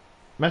pass.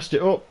 Messed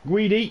it up.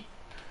 Guidi.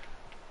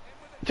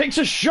 Takes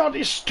a shot.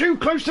 It's too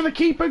close to the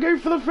keeper. Go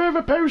for the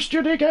further post,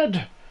 you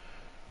dickhead.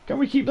 Can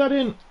we keep that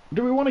in?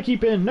 Do we want to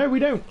keep it in? No, we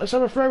don't. Let's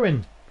have a throw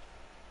in.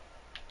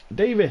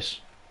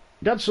 Davis.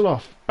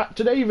 Gadsolov. Back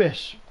to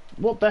Davis.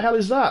 What the hell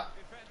is that?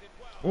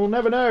 We'll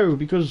never know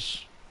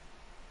because...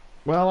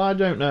 well, I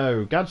don't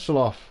know.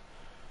 Gadsolov.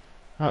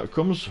 Out it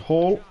comes.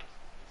 Hall.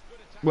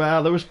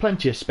 Well, there was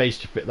plenty of space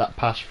to fit that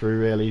pass through,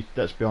 really.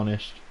 Let's be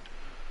honest.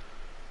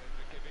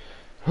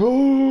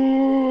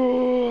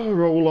 Oh,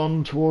 roll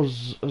on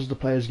towards as the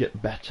players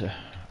get better.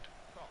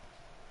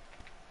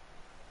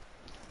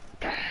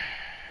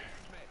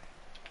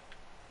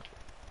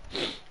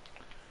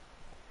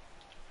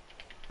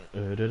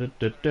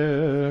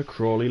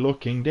 Crawley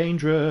looking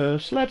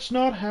dangerous. Let's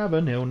not have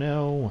a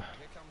 0-0.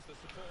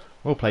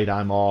 Well played,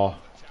 Imar.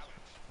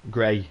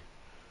 Gray.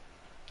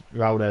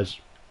 Raudez.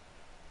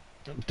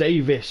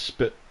 Davis,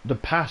 but the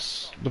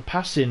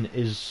passing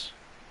is,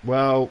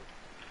 well,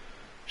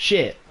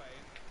 shit.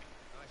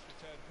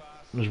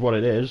 Is what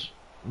it is.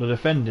 The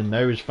defending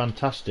though is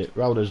fantastic.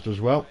 Raudez does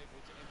well.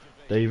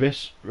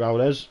 Davis,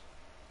 Raudez.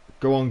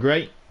 Go on,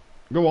 great.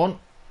 Go on.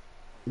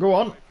 Go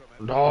on.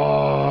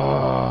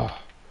 Oh,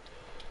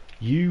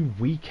 you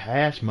weak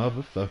ass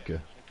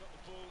motherfucker.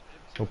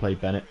 Well played,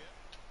 Bennett.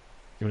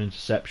 Good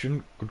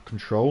interception. Good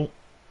control.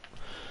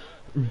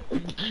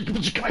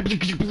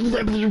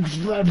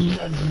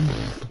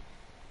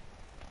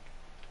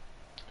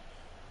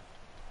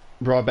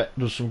 Brabet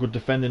does some good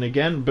defending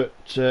again, but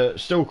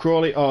still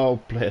Crawley.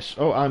 Oh, bliss.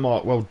 Oh, I'm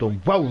all well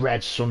done. Well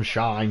read,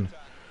 sunshine.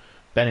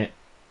 Bennett.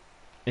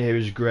 Here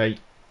is great.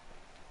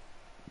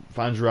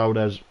 Finds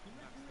Raudez.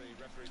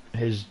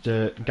 His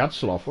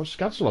Gadsolov. What's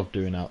Gadsolov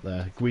doing out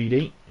there?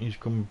 Guidi. He's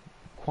come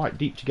quite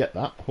deep to get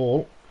that.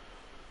 Hall.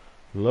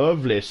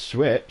 Lovely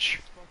switch.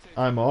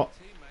 I'm up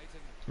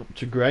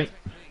to great.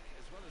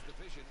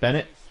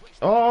 Bennett.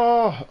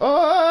 Oh!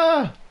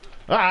 Oh!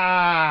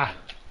 Ah!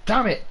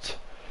 Damn it!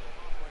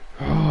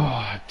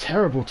 Oh,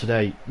 terrible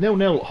today.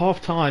 0-0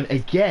 half time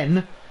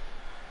again.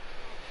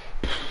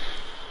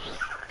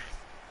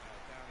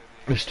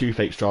 This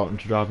toothache's starting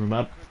to drive me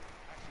mad.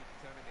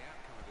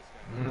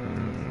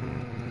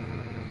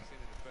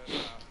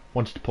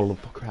 Wanted to pull the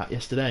fucker out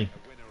yesterday.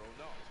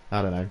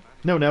 I don't know.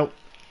 0-0.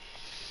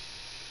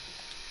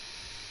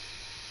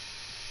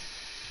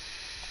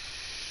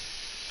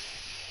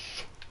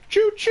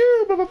 Choo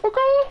choo,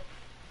 motherfucker!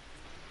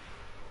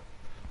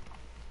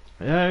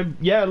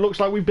 Yeah, it looks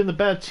like we've been the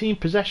better team.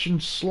 Possession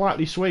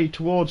slightly swayed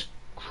towards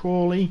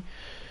Crawley.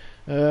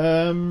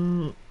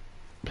 But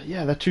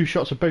yeah, their 2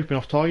 shots have both been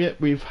off target.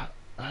 We've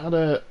had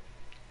a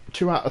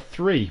 2 out of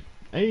 3.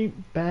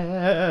 Ain't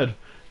bad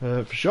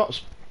for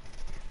shots.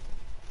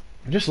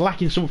 I'm just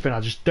lacking something. I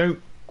just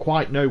don't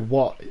quite know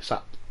what. It's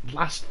that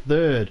last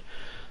third.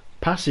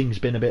 Passing's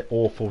been a bit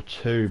awful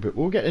too, but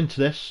we'll get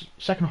into this.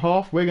 Second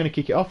half, we're going to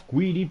kick it off.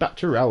 Guidi back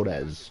to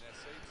Raudez.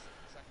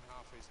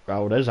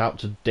 Raudez out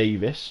to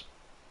Davis.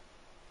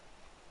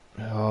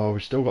 Oh,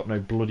 we've still got no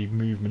bloody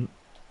movement.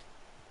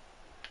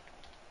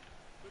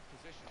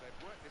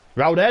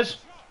 Raudez.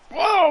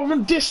 Whoa,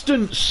 from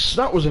distance.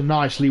 That was a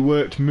nicely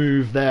worked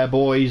move there,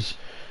 boys.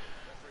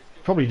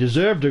 Probably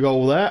deserved a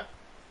goal there.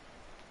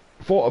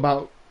 Thought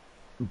about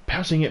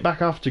passing it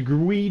back off to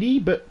Greedy,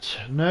 but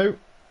no.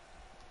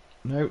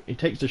 No, he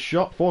takes the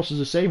shot, forces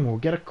a save, and we'll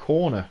get a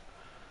corner.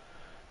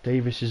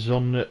 Davis is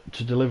on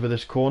to deliver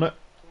this corner.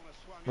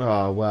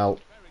 Oh, well.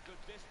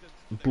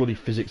 Bloody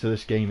physics of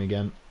this game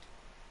again.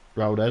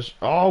 Raudez.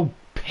 Oh,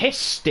 piss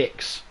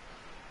sticks!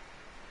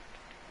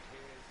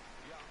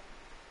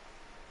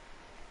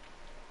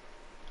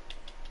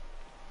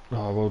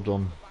 Oh, well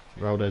done.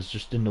 Raudez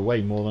just in the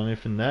way more than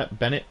anything there.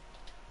 Bennett.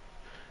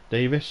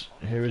 Davis.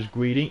 Here is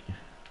Guidi.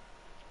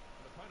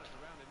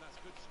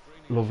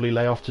 Lovely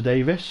layoff to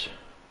Davis.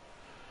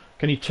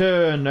 Can he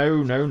turn?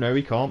 No, no, no,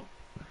 he can't.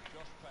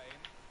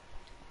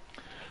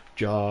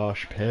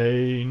 Josh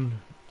Payne.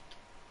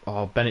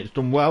 Oh, Bennett's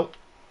done well.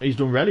 He's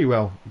done really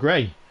well.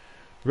 Gray.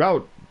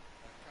 Raud.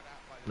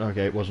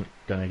 Okay, it wasn't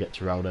going to get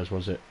to Raudez,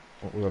 was it?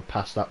 We were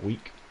past that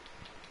week.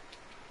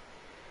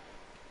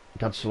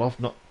 Gadsolov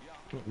not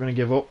going to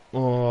give up.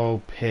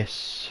 Oh,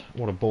 piss.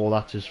 What a ball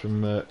that is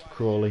from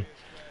Crawley.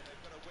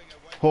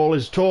 Hall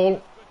is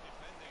tall.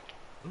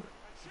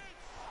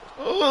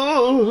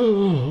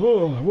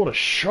 Oh, what a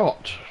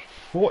shot.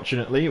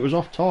 Fortunately, it was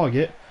off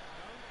target.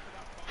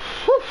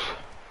 Whew.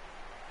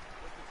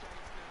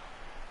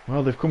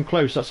 Well, they've come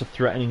close. That's a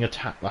threatening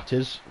attack, that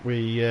is.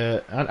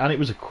 And it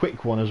was a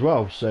quick one as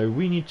well, so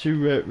we need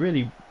to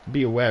really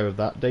be aware of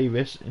that.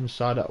 Davis,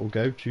 inside, that will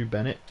go to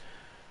Bennett.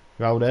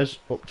 Raudez,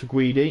 up to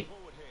Guidi.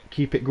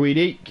 Keep it,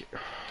 Guidi.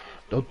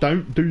 Oh,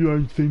 don't do your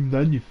own thing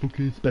then, you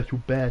fucking special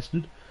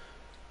bastard.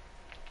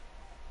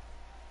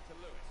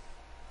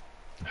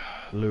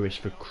 Lewis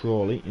for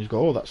Crawley. He's got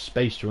all that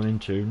space to run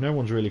into. No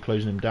one's really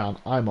closing him down.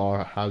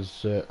 Aymar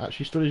has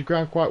actually stood his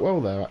ground quite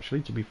well there,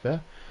 actually, to be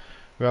fair.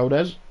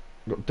 Raudez.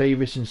 Got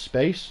Davis in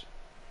space.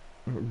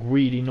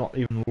 Guidi not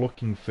even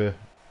looking for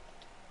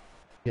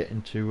get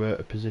into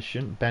a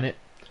position. Bennett.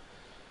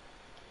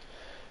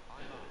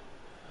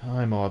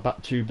 Aymar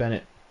back to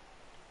Bennett.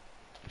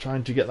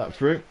 Trying to get that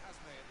through.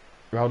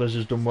 Raudez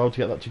has done well to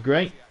get that to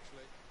Gray.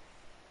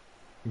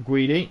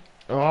 Guidi.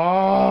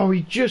 Oh,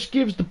 he just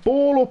gives the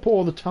ball up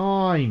all the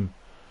time.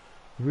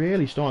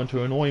 Really starting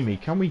to annoy me.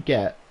 Can we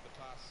get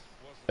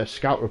a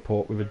scout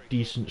report with a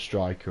decent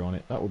striker on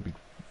it? That would be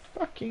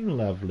fucking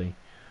lovely.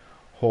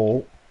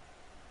 Hall.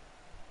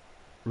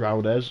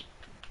 Raudez.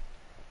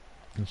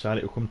 Inside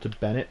it will come to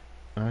Bennett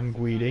and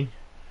Guidi.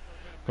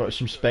 Got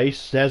some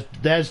space. There's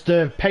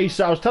the pace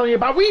that I was telling you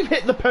about. We've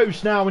hit the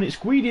post now and it's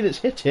Guidi that's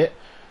hit it.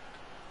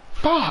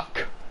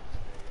 Fuck!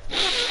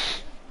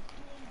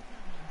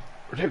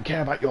 I don't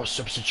care about your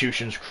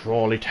substitutions,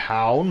 Crawley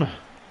Town.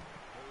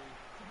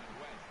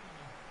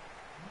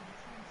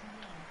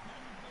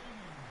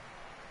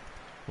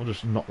 We'll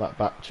just knock that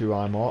back to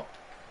Aymar.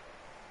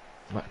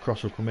 That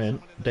cross will come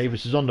in.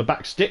 Davis is on the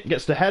back stick,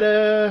 gets the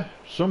header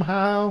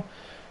somehow.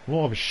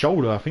 More of a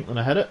shoulder, I think, than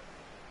a header.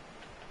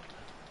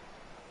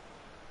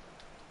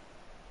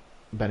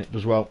 Bennett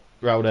does well.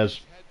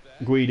 Raudez.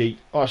 Guidi.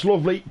 Oh, it's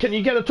lovely. Can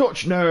you get a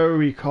touch? No,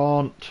 he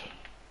can't.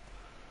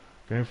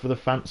 Going for the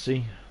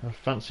fancy.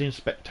 Fancy and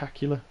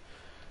spectacular.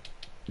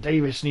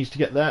 Davis needs to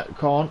get there.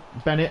 Can't.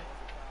 Bennett.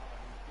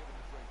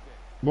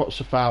 What's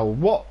a foul?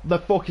 What the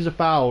fuck is a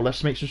foul?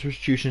 Let's make some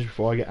substitutions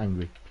before I get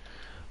angry.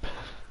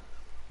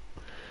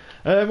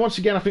 Once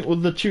again, I think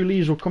the two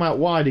leads will come out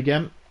wide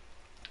again.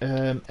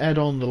 Ed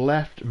on the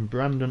left and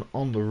Brandon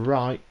on the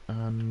right.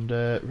 And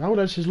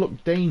Raudez has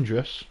looked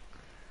dangerous.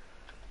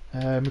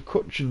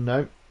 McCutcheon,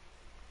 though.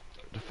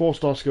 The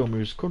 4-star skill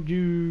moves could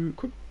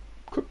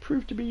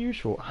prove to be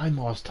useful.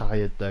 Aymar's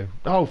tired, though.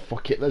 Oh,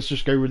 fuck it. Let's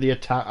just go with the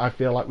attack. I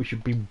feel like we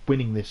should be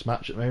winning this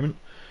match at the moment.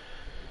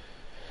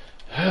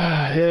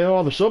 Here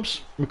are the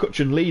subs.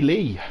 McCutcheon,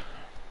 Lee.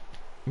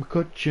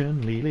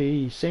 McCutcheon,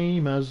 Lee.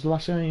 Same as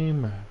last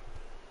time.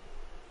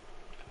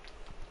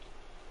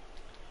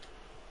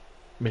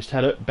 Missed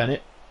header,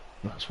 Bennett.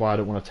 That's why I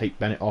don't want to take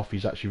Bennett off.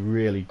 He's actually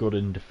really good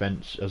in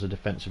defence as a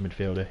defensive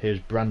midfielder. Here's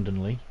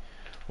Brandon Lee.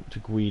 Up to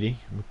Guidi.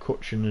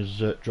 McCutcheon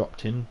has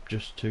dropped in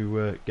just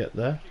to get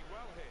there.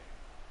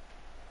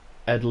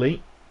 Ed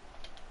Lee.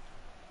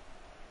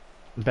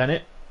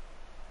 Bennett.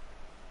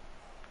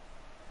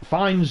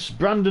 Finds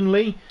Brandon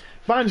Lee.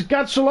 Finds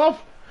Gadsolov.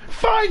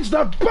 Finds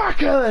the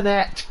back of the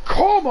net.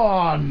 Come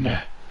on!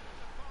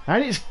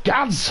 And it's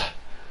Gads.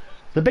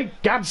 The big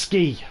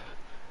Gadski.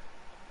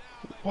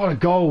 What a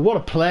goal. What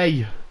a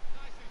play.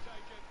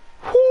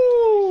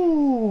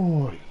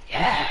 Whoo!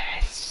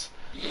 Yes!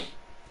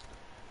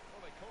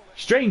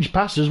 Strange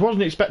passes.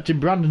 Wasn't expecting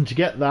Brandon to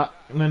get that.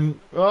 And then,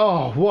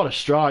 oh, what a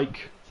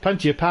strike.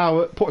 Plenty of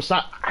power. Puts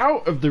that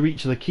out of the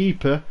reach of the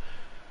keeper.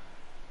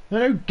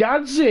 No,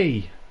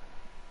 Gadzi.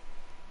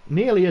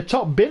 Nearly a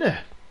top binner.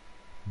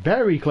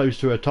 Very close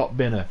to a top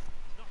binner.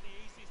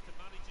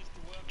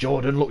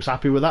 Jordan looks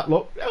happy with that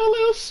look. A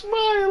little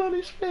smile on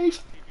his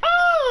face.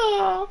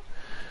 Ah!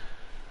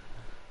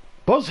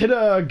 Buzz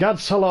hitter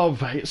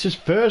Gadsolov. It's his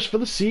first for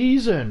the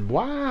season.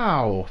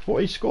 Wow.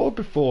 Thought he scored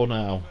before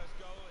now.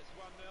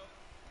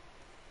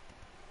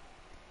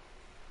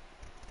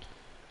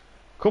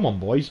 Come on,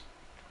 boys.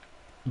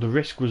 the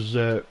risk was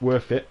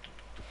worth it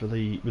for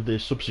with the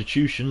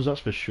substitutions, that's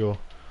for sure.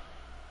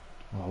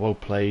 Oh, well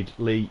played,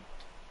 Lee.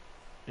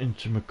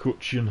 Into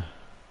McCutcheon.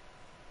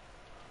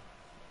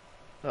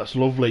 That's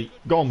lovely.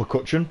 Go on,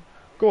 McCutcheon.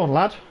 Go on,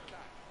 lad.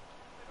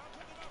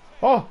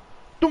 Oh,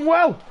 done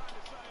well.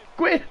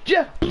 Quick,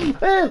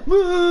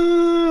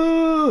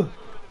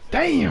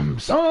 damn,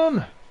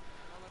 son.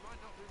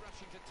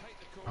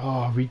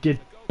 Oh, we did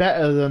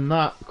better than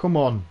that. Come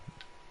on.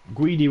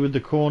 Guidi with the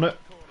corner.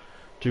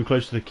 Too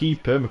close to the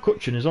keeper.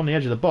 McCutcheon is on the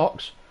edge of the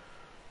box.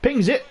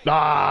 Pings it.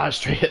 Ah,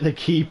 straight at the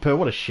keeper.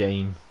 What a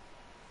shame.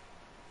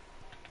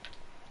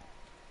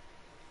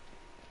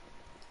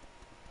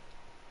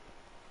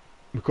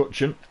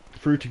 McCutcheon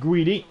through to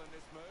Guidi.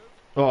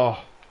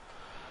 Oh.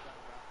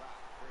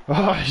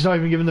 Oh, he's not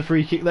even giving the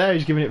free kick there.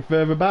 He's giving it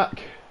further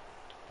back.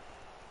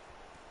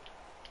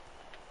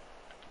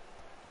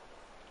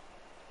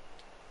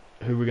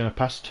 Who are we going to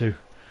pass to?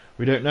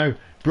 We don't know.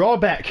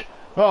 Broadbeck.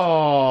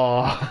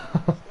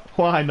 Oh.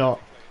 Why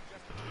not?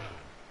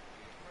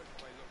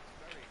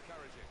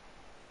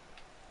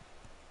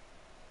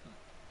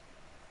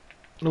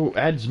 Oh,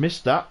 Ed's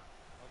missed that.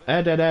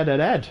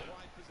 Ed.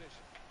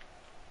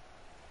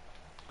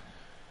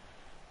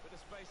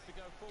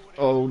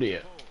 Oh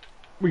dear.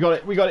 We got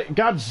it.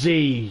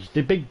 Gadsy.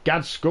 The big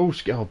Gads score.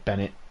 Oh,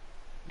 Bennett.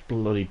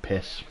 Bloody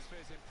piss.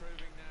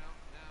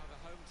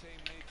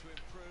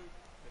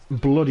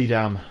 Bloody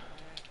damn.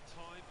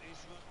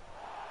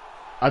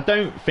 I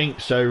don't think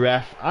so,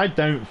 ref. I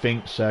don't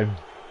think so.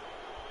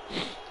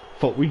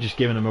 Thought we just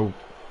given them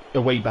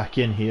a way back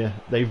in here.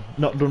 They've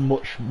not done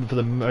much for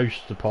the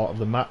most part of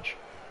the match.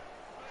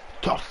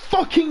 I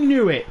fucking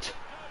knew it!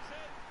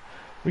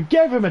 We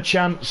gave him a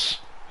chance.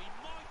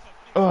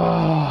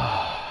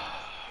 Oh.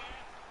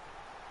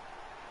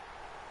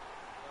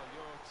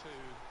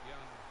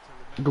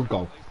 Good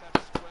goal.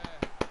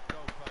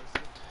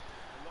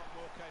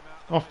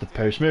 Off the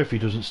post. Murphy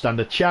doesn't stand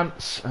a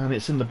chance, and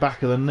it's in the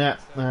back of the net,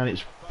 and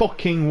it's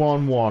fucking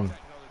 1-1.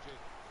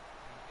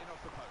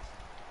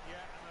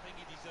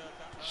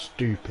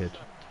 Stupid.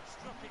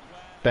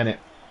 Bennett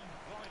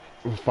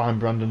will find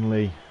Brandon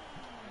Lee.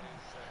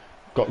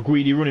 Got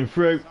Guidi running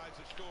through.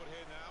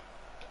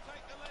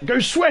 Go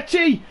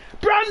Sweaty!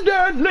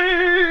 Brandon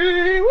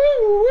Lee! Woo,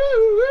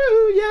 woo,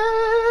 woo,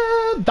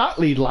 yeah! That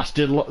lead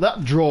lasted,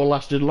 that draw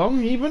lasted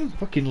long even.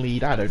 Fucking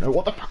lead, I don't know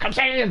what the fuck I'm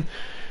saying!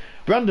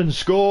 Brandon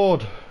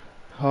scored.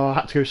 Oh, I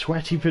had to go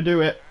Sweaty to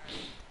do it.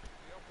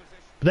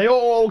 They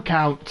all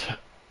count.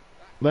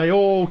 They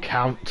all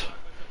count.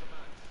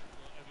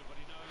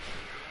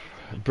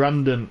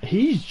 Brandon,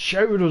 he's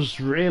showed us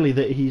really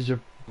that he's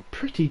a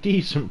pretty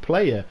decent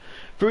player.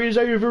 For his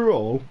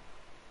overall,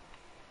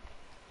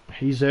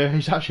 he's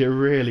actually a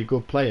really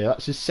good player.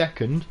 That's his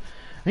second.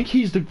 I think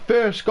he's the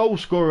first goal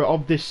scorer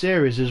of this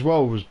series as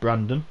well, was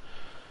Brandon.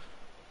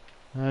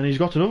 And he's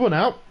got another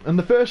now, and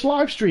the first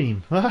live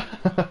stream.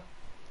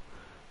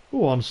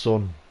 Go on,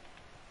 son.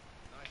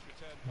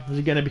 Is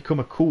he going to become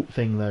a cult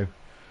thing, though?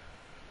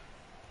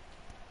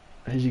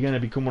 Is he going to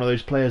become one of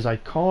those players I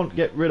can't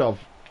get rid of?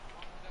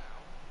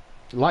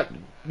 Like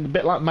a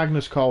bit like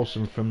Magnus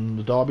Carlsen from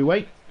the Derby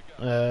weight.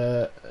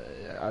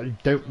 I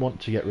don't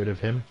want to get rid of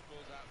him.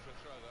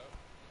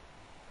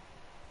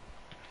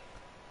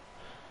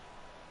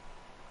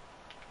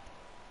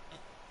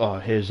 Oh,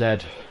 here's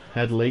Ed.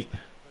 Lee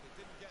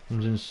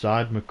comes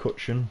inside.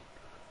 McCutcheon.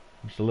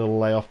 Just a little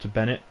layoff to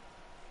Bennett.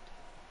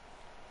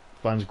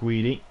 Finds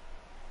Guidi,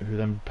 who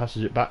then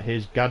passes it back.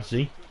 Here's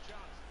Gadsy.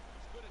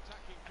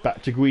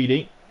 Back to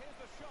Guidi.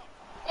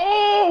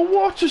 Oh,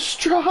 what a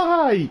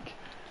strike!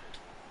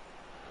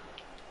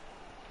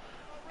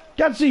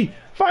 Gadsy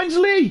finds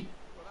Lee.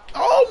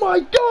 Oh my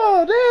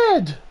God,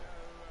 Ed!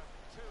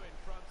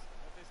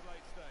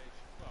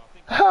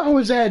 How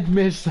has Ed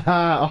missed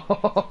that?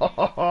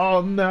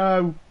 Oh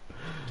no!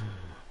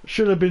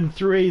 Should have been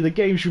 3. The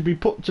game should be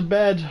put to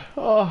bed.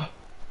 Oh.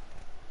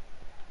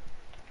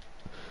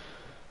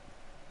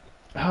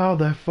 How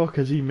the fuck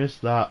has he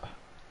missed that?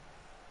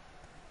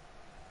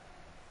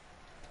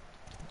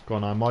 Go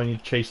on, I might need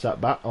to chase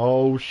that back.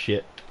 Oh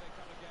shit.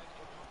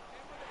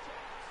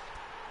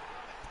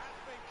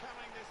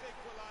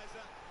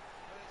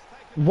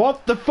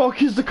 What the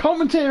fuck is the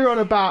commentator on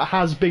about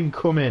has been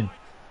coming?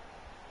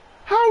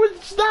 How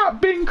has that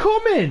been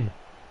coming?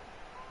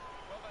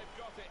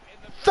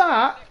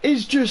 That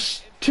is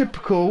just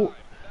typical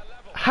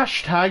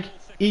hashtag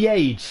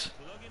EADS.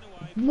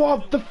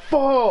 What the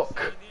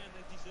fuck?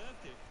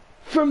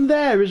 From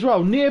there as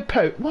well, near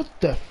post. What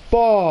the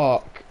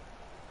fuck?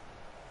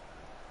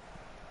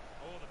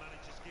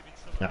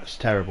 That's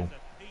terrible.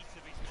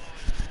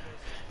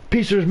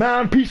 Piece of his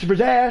man, piece of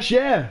his ass,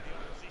 yeah.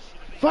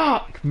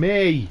 Fuck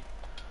me.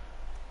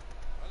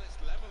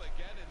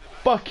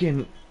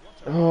 Fucking.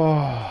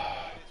 Oh.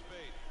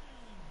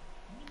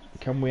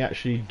 Can we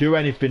actually do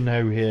anything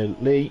now here,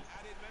 Lee?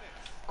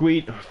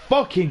 Guidi.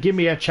 Fucking give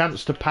me a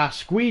chance to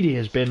pass. Guidi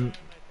has been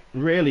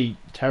really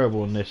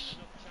terrible in this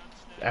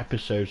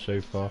episode so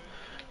far.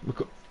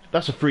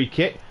 That's a free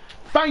kick.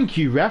 Thank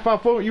you, ref. I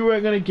thought you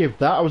weren't going to give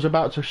that. I was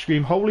about to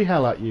scream holy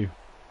hell at you.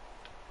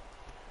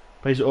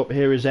 Plays it up.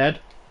 Here is Ed.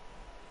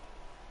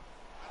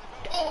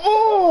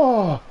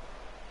 Oh!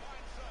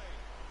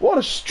 What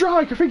a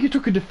strike. I think he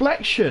took a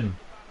deflection.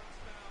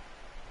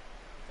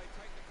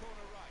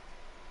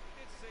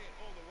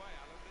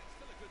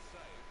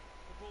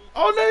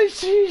 Oh no,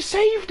 he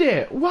saved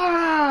it.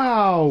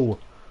 Wow.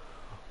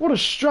 What a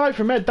strike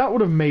from Ed. That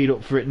would have made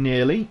up for it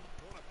nearly.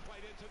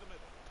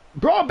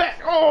 Brought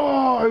back.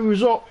 Oh, it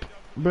was up.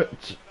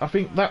 But I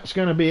think that's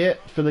going to be it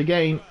for the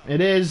game.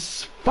 It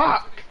is.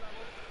 Fuck.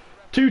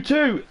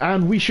 2-2.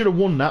 And we should have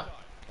won that.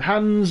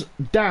 Hands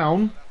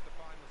down.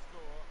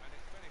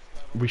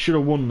 We should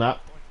have won that.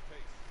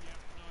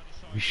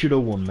 We should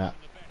have won that.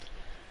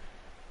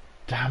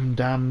 Damn,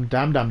 damn,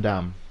 damn, damn,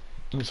 damn.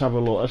 Let's have a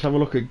look. Let's have a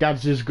look at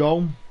Gadz's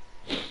goal.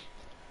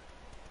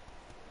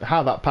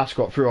 How that pass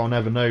got through, I'll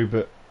never know,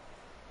 but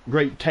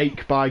great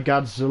take by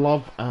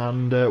Gadzilov,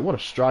 and what a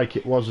strike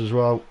it was as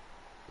well.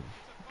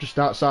 Just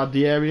outside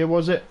the area,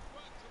 was it?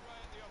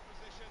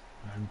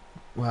 And,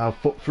 well,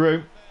 foot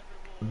through,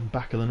 and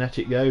back of the net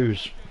it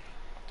goes.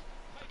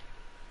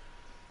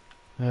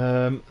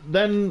 Then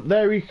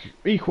their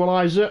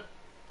equaliser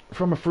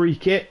from a free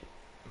kick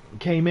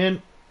came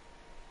in.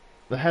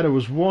 The header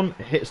was won,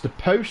 it hits the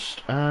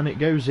post, and it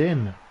goes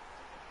in.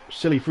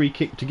 Silly free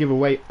kick to give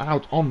away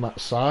out on that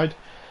side.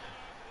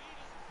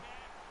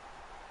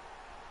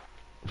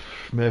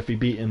 Murphy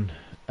beaten,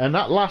 and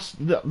that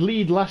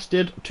lead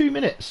lasted 2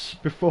 minutes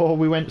before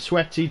we went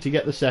sweaty to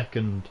get the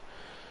second.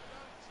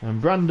 And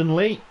Brandon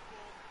Lee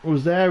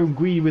was there and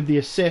Guidi with the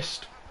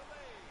assist.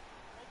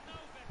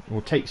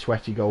 We'll take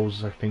sweaty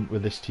goals, I think,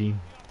 with this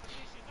team.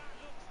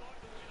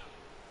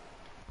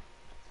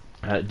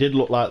 It did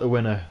look like the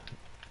winner,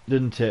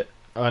 didn't it?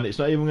 And it's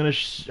not even going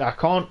to... I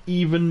can't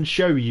even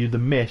show you the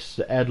miss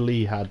that Ed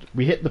Lee had.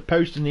 We hit the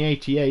post in the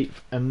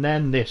 88th, and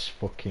then this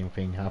fucking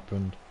thing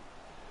happened.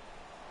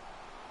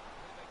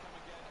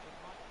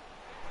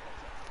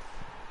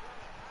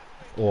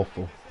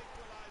 Awful.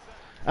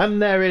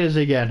 And there it is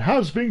again.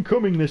 Has been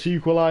coming, this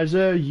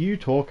equaliser. You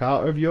talk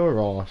out of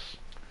your arse.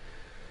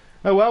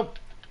 Oh well.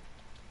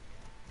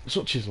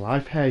 Such is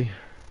life, hey.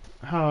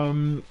 How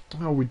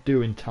are we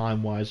doing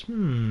time-wise?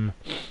 Not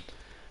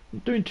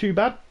doing too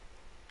bad.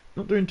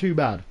 Not doing too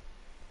bad.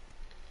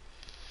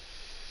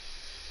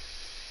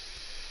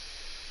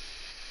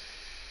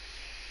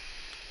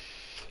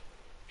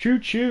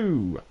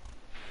 Choo-choo.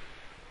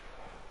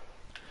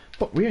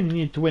 But we only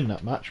need to win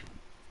that match.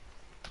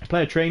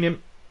 Player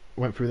training.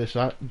 Went through this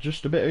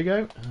just a bit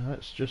ago.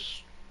 Let's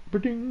just...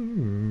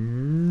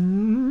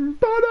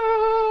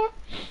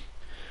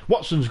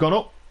 Watson's gone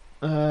up.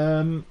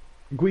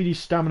 Guidi's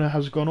stamina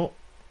has gone up.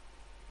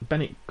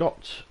 Bennett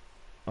got...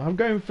 I'm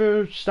going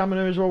for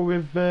stamina as well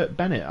with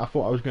Bennett. I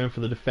thought I was going for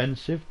the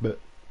defensive, but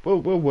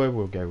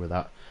we'll go with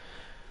that.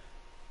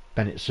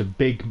 Bennett's a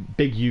big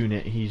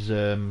unit. He's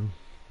going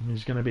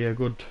to be a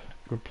good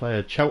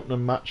player.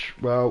 Cheltenham match.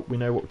 Well, we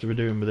know what we're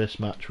doing with this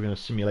match. We're going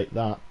to simulate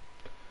that.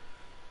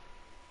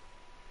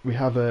 We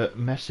have a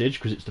message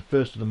because it's the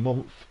first of the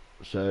month,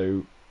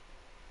 so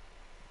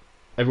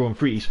everyone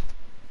freeze.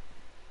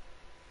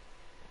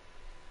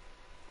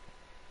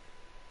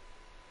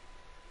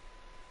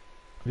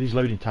 These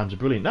loading times are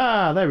brilliant.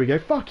 Ah, there we go.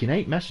 Fucking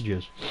 8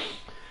 messages.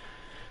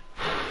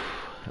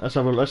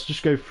 Let's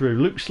just go through.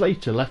 Luke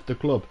Slater left the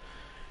club.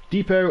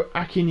 Deepo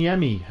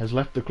Akinyemi has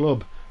left the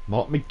club.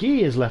 Mark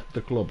McGee has left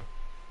the club.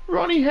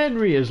 Ronnie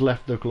Henry has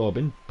left the club.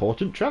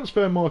 Important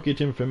transfer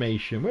market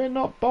information. We're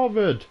not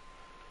bothered.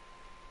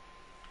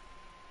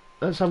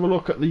 Let's have a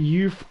look at the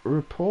youth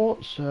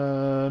reports.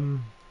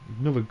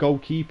 Another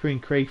goalkeeper in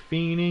Craig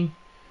Feeney.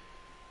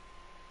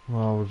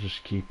 Well, we'll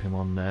just keep him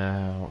on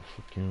there.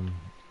 Fucking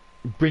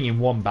bringing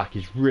one back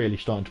is really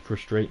starting to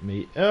frustrate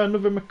me.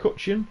 Another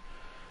McCutcheon.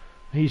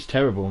 He's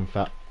terrible, in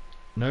fact.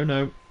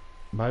 No.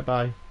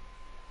 Bye.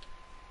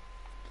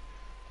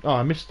 Oh,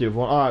 I missed the other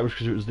one. Oh, it was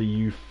because it was the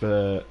youth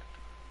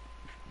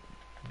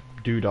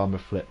dude armour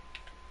flip.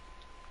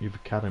 Youth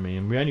Academy.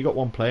 And we only got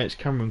one player. It's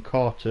Cameron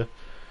Carter,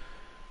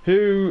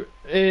 who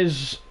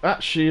is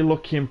actually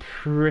looking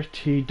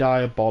pretty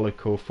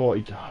diabolical.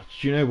 40. Do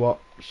you know what?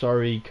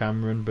 Sorry,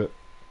 Cameron, but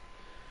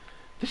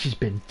this has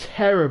been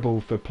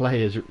terrible for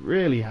players. It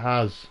really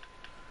has.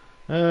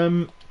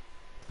 What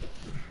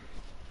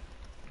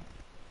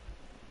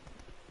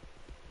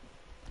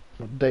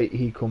date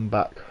he come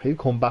back? He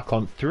come back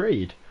on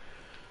 3rd.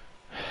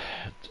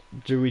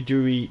 Do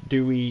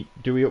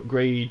we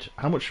upgrade?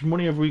 How much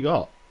money have we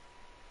got?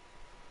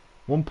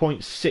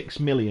 1.6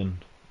 million.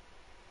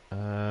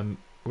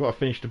 We've got to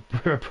finish the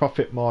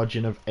profit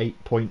margin of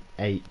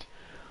 8.8.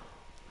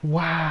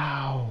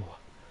 Wow.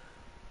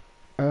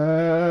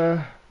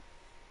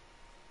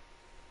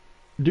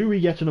 Do we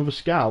get another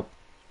scout?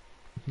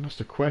 That's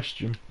the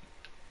question.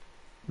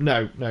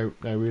 No,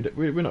 we're not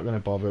going to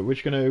bother. We're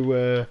just going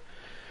to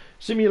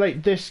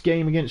simulate this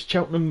game against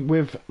Cheltenham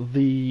with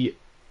the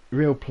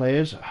real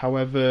players.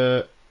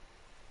 However,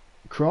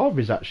 Krav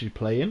is actually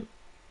playing.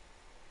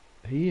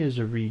 he is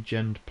a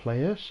regen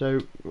player, so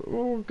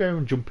we'll go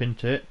and jump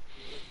into it.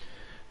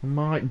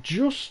 Might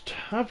just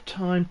have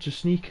time to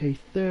sneak a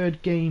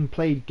third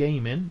played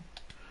game in.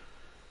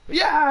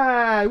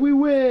 Yeah, we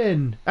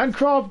win! And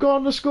Krav got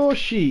on the score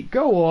sheet.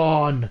 Go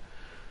on!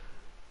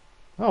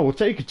 Oh, we'll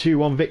take a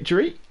 2-1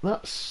 victory.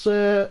 That's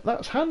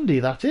handy,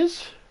 that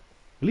is.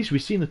 At least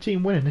we've seen the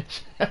team winning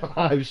this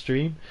live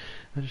stream.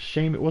 It's a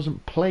shame it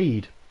wasn't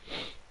played.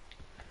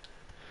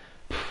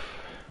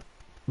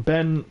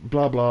 Ben,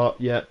 blah blah,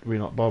 yeah, we're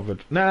not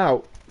bothered.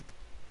 Now,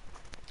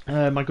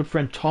 my good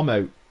friend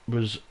Tomo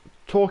was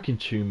talking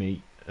to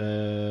me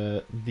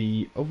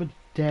the other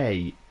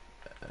day.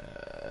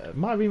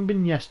 Might have even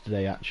been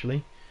yesterday,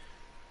 actually.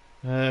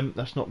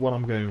 That's not what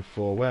I'm going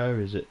for. Where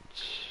is it?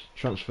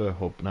 Transfer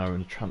hub. Now we're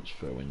in the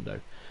transfer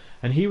window.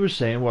 And he was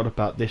saying, what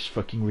about this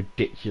fucking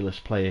ridiculous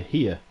player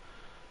here?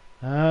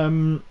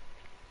 I'm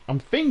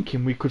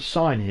thinking we could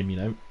sign him, you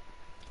know.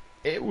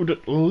 It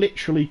would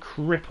literally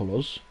cripple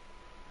us.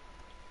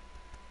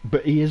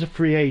 But he is a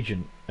free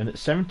agent. And at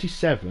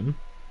 77,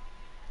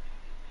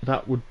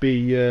 that would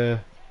be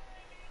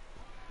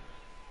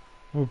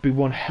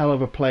one hell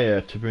of a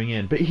player to bring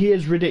in. But he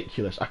is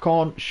ridiculous. I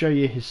can't show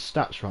you his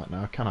stats right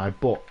now, can I?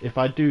 But if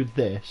I do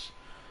this,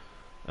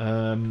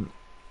 what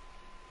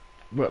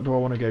do I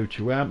want to go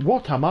to?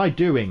 What am I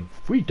doing?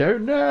 We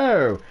don't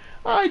know.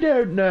 I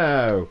don't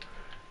know.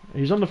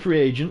 He's on the free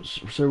agents,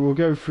 so we'll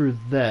go through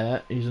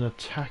there. He's an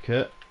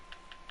attacker.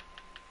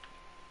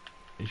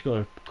 He's got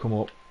to come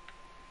up.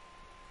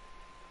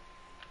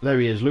 There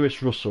he is,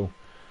 Lewis Russell.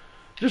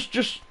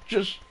 Just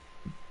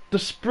the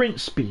sprint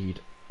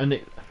speed, and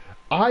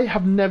I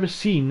have never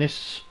seen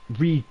this.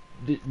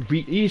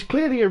 He's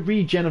clearly a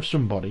regen of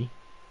somebody,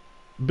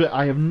 but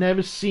I have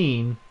never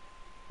seen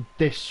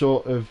this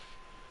sort of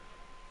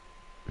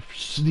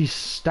these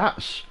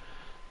stats.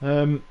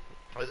 I'm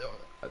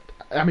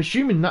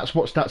assuming that's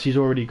what stats he's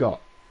already got.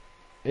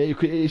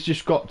 It's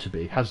just got to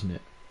be, hasn't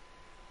it?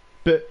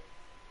 But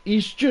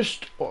he's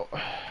just.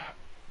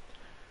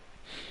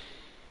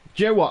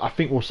 Do you know what? I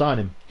think we'll sign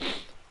him.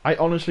 I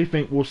honestly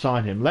think we'll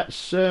sign him.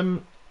 Let's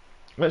do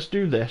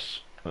this.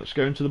 Let's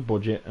go into the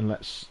budget and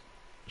let's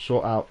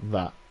sort out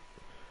that.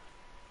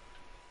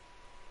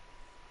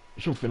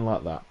 Something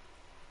like that.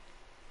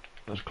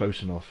 That's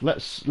close enough.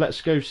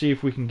 Let's go see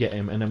if we can get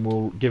him, and then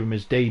we'll give him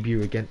his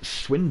debut against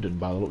Swindon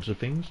by the looks of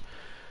things.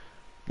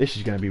 This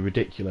is going to be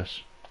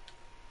ridiculous.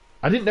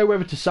 I didn't know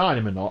whether to sign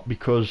him or not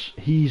because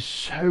he's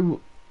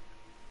so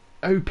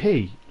OP,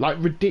 like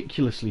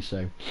ridiculously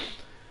so.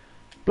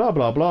 Blah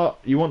blah blah.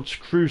 You want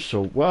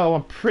Crucial? Well,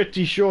 I'm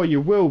pretty sure you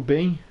will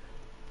be.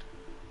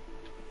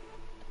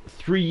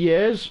 3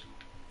 years.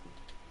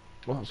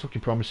 Well, that's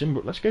looking promising,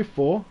 but let's go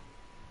 4.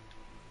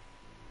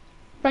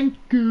 Thank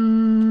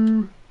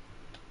you.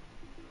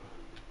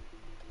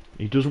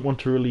 He doesn't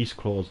want a release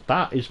clause.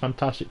 That is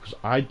fantastic because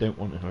I don't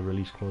want a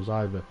release clause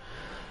either.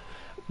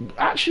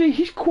 Actually,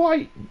 he's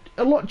quite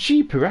a lot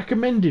cheaper.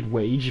 Recommended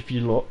wage, if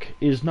you look,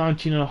 is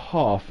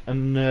 19.5,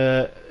 and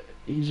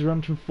he's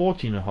around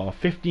 14.5.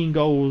 15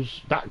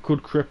 goals. That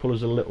could cripple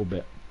us a little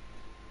bit.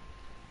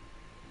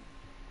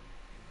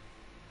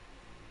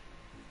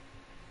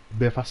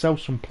 But if I sell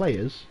some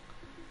players,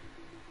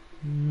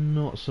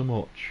 not so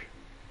much.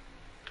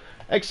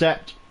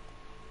 Except,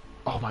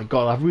 oh my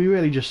god, have we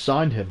really just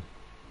signed him?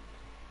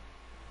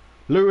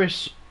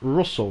 Lewis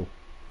Russell.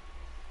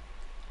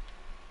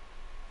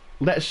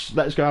 Let's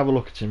go have a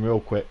look at him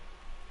real quick,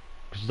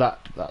 because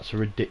that's a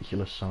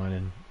ridiculous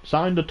signing.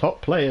 Signed a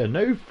top player,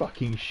 no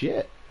fucking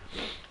shit.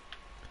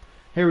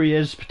 Here he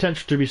is,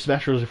 potential to be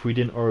special as if we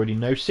didn't already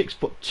know.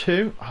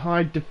 6'2",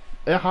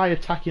 high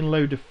attacking,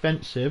 low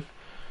defensive.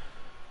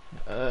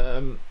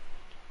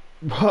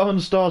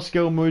 1-star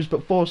skill moves,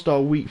 but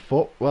 4-star weak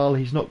foot. Well,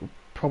 he's not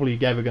probably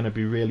ever going to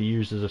be really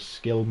used as a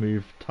skill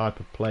move type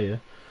of player.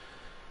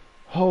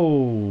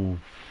 Oh,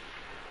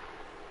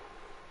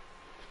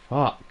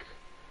 fuck.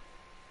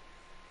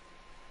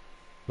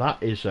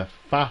 That is a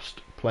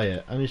fast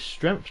player, and his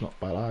strength's not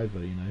bad either,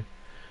 you know.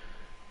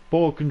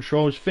 Ball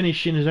control, his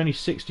finishing is only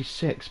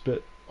 66,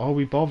 but are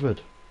we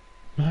bothered?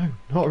 No,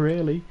 not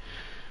really.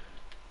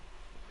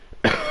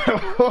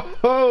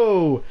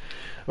 Oh,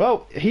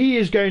 well, he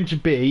is going to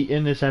be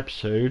in this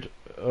episode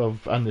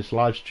and this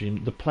live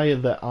stream the player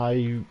that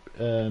I'm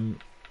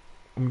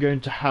going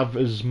to have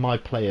as my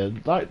player,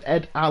 like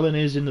Ed Allen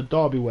is in the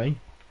Derby way.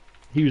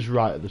 He was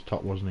right at the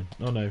top, wasn't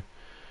he? Oh no.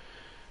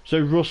 So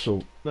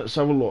Russell, let's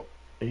have a look.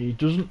 He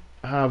doesn't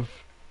have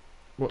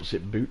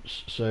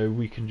boots, so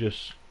we can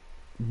just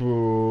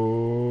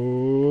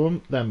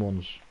boom them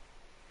ones.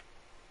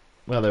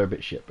 Well, they're a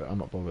bit shit, but I'm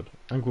not bothered.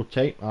 Ankle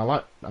tape, I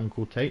like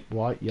ankle tape.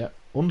 White, yeah.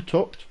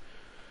 Untucked.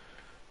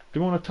 Do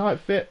you want a tight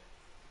fit?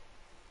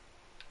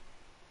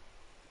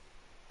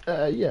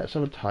 Yeah, let's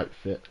have a tight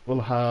fit.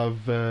 We'll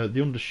have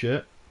the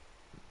undershirt.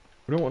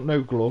 We don't want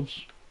no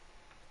gloves.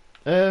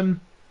 We'll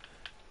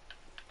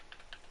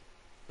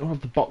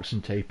have the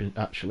boxing tape in,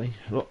 actually.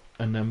 Look,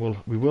 and then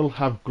we will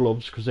have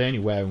gloves because they only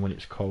wear them when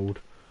it's cold.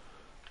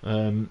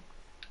 I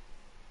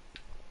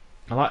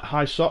like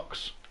high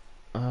socks.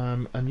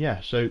 And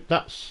yeah, so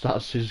that's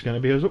going to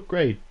be his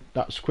upgrade.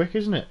 That's quick,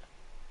 isn't it?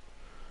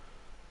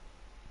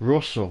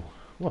 Russell,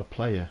 what a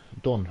player.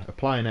 Done.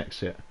 Apply and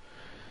exit.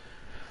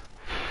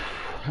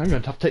 I'm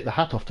going to have to take the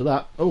hat off to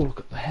that. Oh, look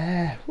at the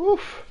hair.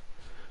 Woof.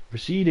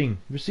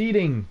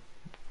 Receding.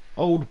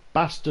 Old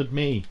bastard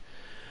me.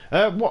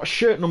 What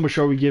shirt number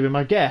shall we give him?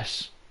 I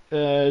guess,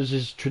 as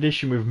is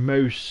tradition with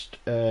most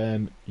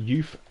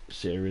youth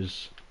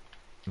series,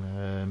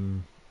 the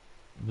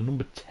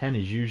number 10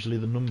 is usually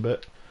the number.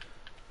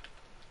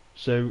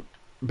 So,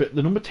 but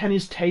the number 10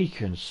 is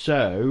taken.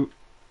 So,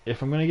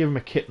 if I'm going to give him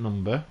a kit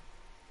number,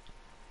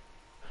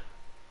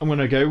 I'm going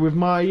to go with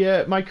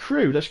my my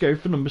crew. Let's go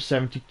for number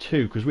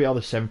 72 because we are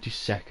the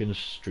 72nd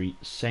Street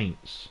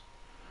Saints.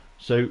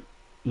 So,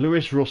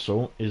 Lewis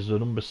Russell is the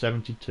number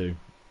 72.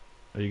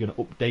 Are you going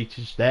to update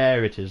his?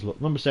 There it is.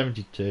 Look, number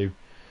 72.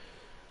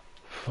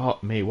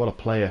 Fuck me, what a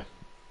player.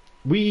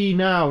 We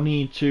now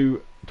need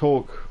to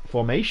talk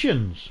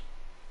formations.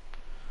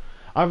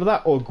 Either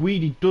that or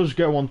Guidi does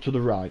go on to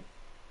the right.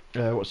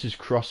 What's his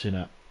crossing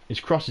at? His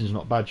crossing's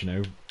not bad, you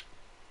know.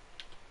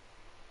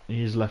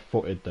 He is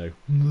left-footed though.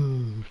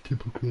 No,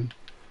 typical.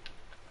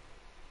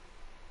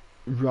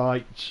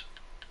 Right,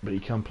 but he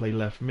can play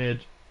left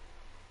mid.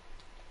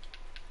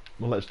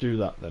 Well, let's do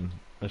that then.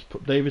 Let's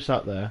put Davis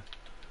out there.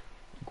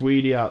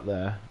 Guidi out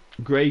there.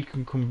 Gray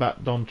can come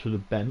back down to the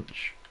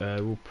bench.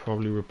 We'll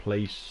probably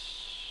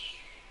replace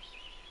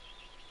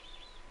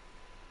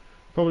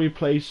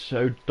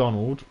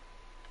O'Donnell,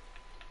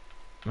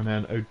 and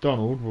then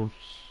O'Donnell will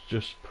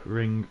just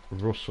bring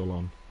Russell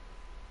on.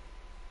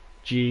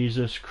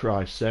 Jesus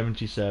Christ,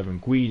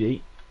 77.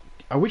 Guidi.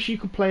 I wish you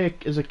could play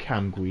as a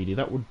cam, Guidi.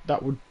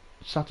 That would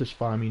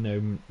satisfy me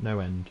no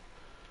end.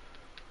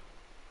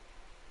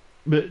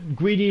 But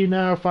Guidi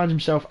now finds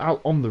himself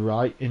out on the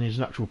right in his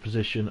natural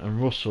position,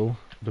 and Russell,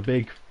 the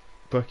big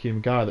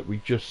fucking guy that we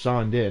just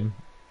signed in,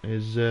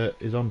 is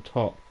on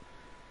top.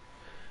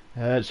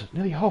 It's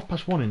nearly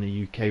 1:30 in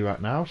the UK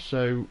right now,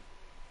 so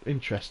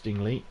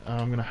interestingly,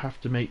 I'm going to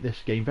have to make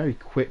this game very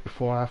quick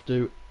before I have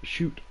to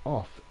shoot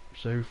off.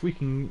 So if we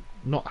can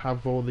not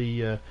have all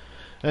the...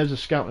 there's a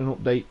scouting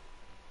update,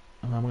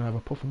 and I'm going to have a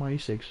puff of my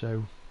e-cig,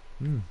 so...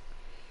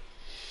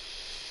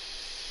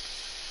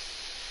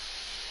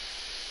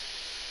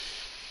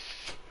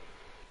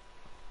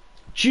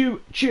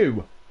 Chew!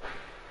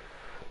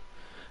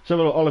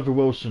 So Oliver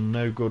Wilson,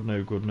 no good.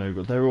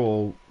 They're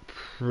all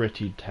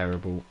pretty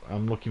terrible.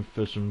 I'm looking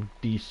for some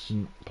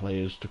decent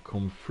players to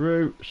come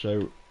through,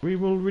 so we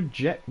will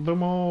reject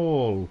them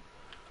all.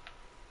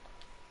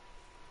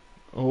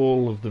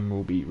 All of them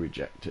will be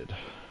rejected.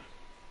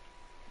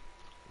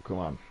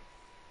 Come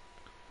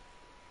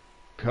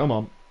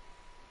on.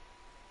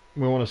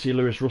 We want to see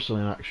Lewis Russell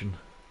in action.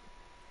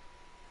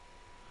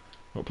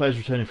 What players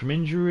returning from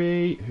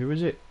injury? Who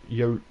is it?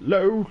 Yola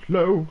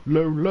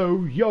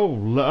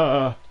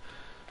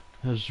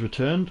has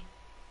returned.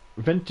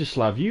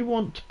 Ventislav, you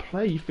want to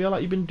play? You feel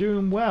like you've been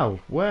doing well.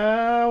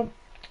 Well,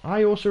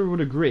 I also would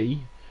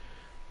agree,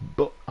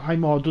 but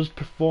Aymar does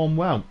perform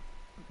well.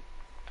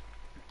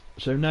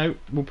 So no,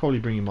 we'll probably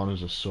bring him on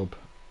as a sub.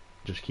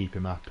 Just keep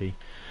him happy.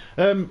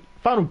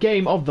 Final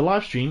game of the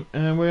live stream,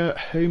 and we're at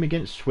home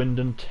against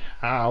Swindon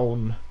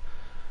Town.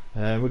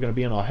 We're going to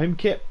be in our home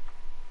kit.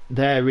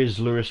 There is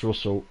Lewis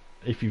Russell.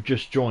 If you've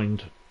just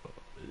joined,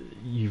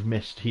 you've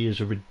missed. He is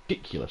a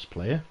ridiculous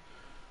player.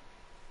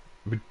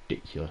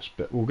 Ridiculous,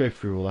 but we'll go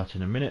through all that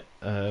in a minute.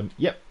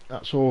 Yep,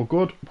 that's all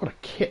good. What a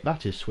kit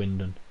that is,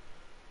 Swindon.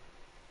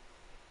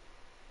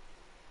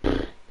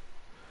 I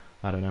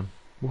don't know.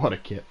 What a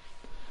kit.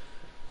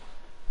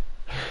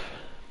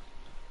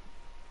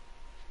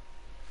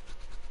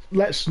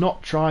 Let's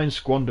not try and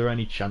squander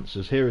any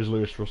chances. Here is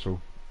Lewis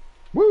Russell.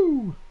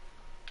 Woo!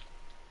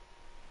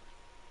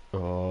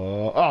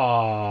 Oh,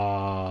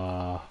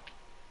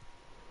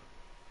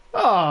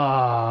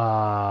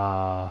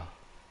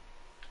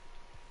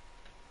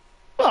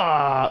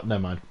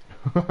 never mind.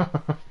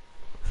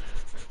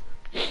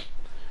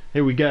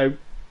 Here we go.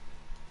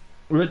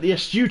 We're at the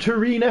Astute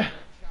Arena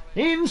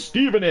in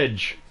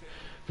Stevenage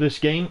for this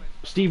game.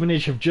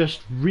 Stevenage have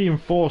just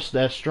reinforced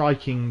their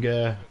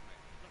striking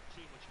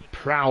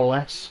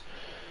prowess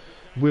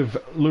with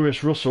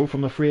Lewis Russell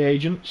from the free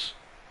agents.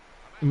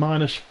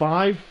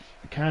 -5.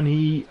 Can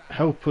he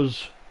help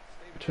us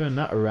turn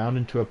that around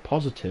into a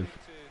positive?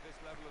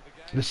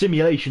 The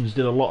simulations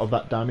did a lot of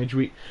that damage.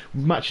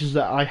 Matches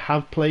that I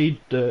have played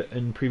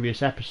in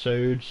previous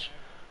episodes,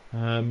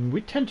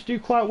 we tend to do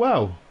quite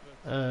well.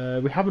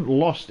 We haven't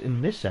lost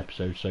in this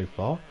episode so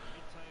far.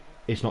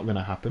 It's not going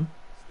to happen.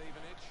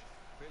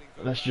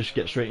 Let's just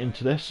get straight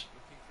into this.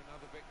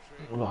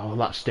 Oh,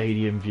 that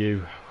stadium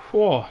view.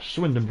 Whoa,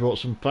 Swindon brought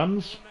some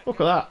fans.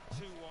 Look at that.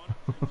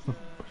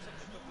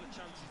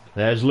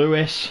 There's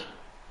Lewis.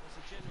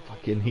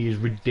 Fucking, he is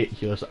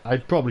ridiculous. I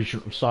probably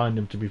shouldn't have signed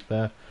him, to be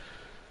fair.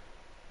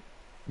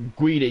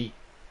 Guidi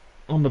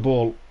on the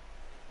ball,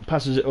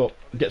 passes it up,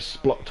 gets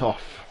blocked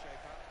off.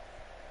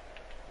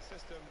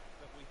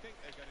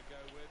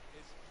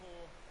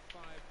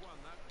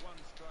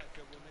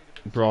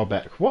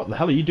 Brabeck. What the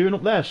hell are you doing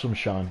up there,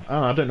 Sunshine?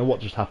 Oh, I don't know what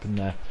just happened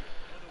there.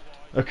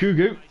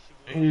 Akugu.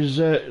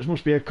 It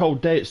must be a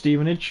cold day at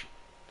Stevenage.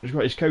 He's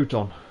got his coat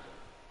on.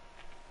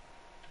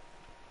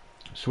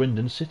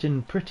 Swindon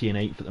sitting pretty in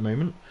 8th at the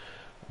moment.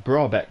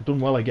 Brabeck done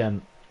well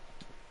again.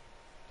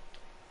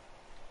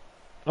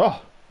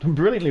 Oh, done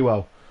brilliantly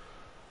well.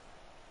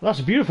 That's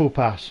a beautiful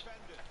pass.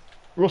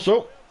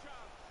 Russell.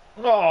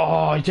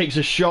 Oh, he takes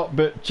a shot,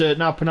 but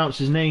now pronounces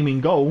his name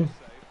in goal.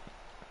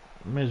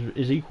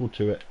 Is equal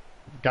to it.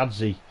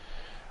 Gadzi.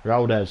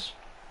 Raudez.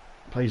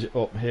 Plays it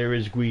up. Here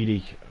is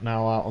Guidi.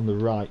 Now out on the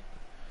right.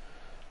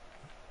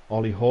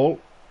 Ollie Hall.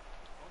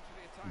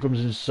 Comes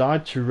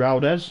inside to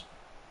Raudez.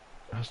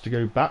 Has to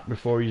go back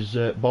before he's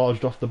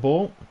barged off the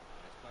ball.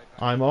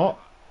 Imar.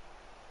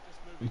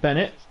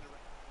 Bennett.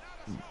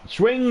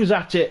 Swings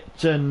at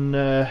it and,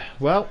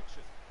 well,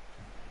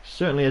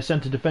 certainly a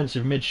centre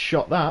defensive mid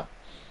shot that.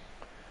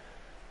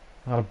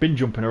 I'd have been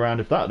jumping around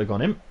if that had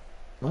gone in.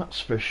 That's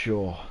for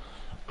sure.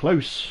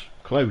 Close,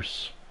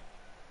 close.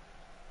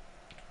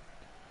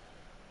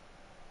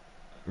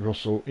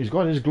 Russell, he's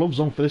got his gloves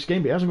on for this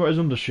game, but he hasn't got his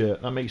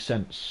undershirt. That makes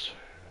sense.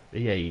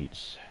 He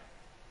aids.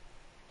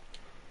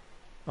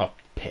 Oh,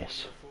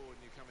 piss.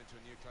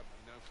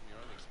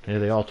 Here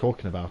they are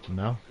talking about him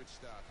now.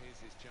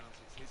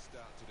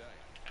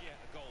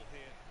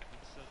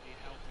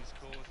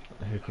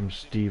 Here comes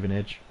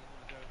Stevenage.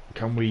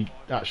 Can we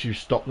actually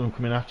stop them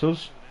coming at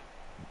us?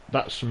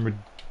 That's some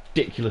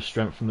ridiculous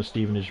strength from the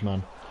Stevenage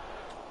man.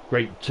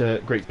 Great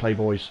play,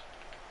 boys.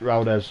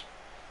 Raudez.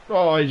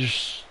 Oh, he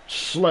just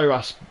slow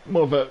ass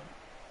mother.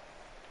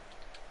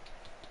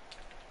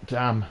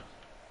 Damn.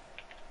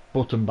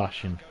 Button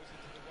bashing.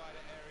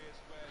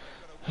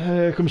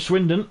 Here comes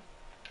Swindon.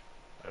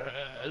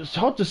 It's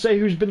hard to say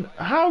who's been.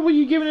 How were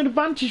you giving an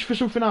advantage for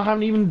something I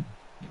haven't even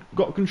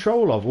got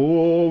control of?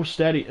 Oh,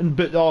 steady.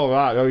 But all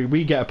right,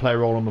 we get a player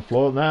roll on the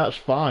floor. That's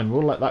fine.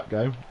 We'll let that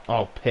go.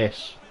 Oh,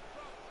 piss.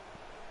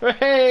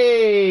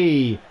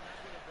 Hey!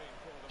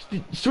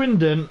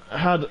 Swindon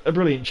had a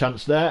brilliant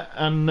chance there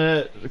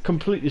and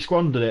completely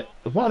squandered it.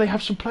 Wow, they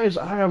have some players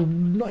I have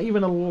not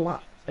even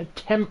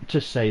attempt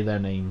to say their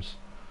names.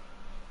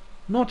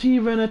 Not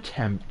even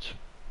attempt.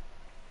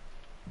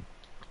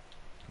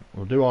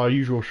 We'll do our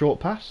usual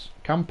short pass.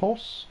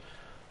 Campos.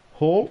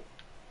 Hall.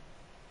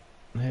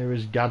 Here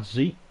is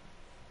Gadzi.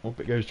 Up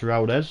it goes to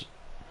Raudez.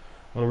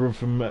 On a run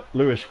from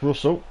Lewis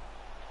Russell.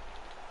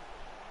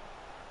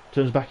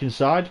 Turns back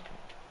inside.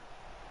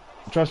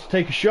 Tries to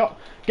take a shot.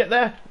 Get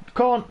there.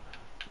 Can't.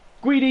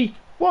 Guidi.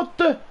 What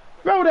the?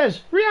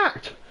 Raudez.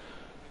 React.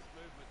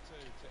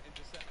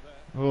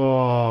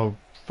 Oh,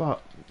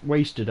 fuck.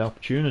 Wasted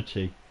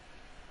opportunity.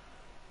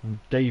 And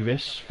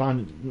Davis.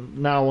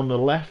 Now on the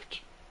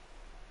left.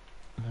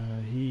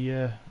 He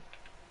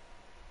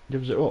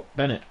gives it up.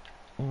 Bennett.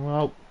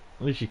 Well,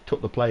 at least he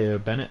took the player,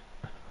 Bennett.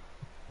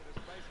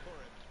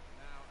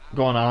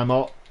 Go on,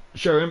 Imar.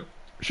 Show him.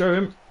 Show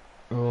him.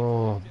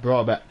 Oh,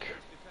 Brabeck.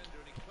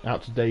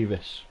 Out to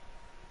Davis.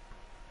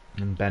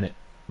 And Bennett.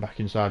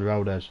 Back inside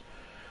Raudez.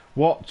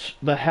 What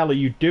the hell are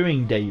you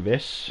doing,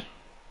 Davis?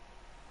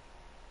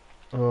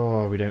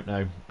 Oh, we don't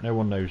know. No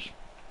one knows.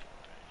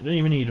 You don't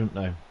even he don't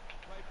know.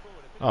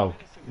 Oh,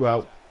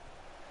 well.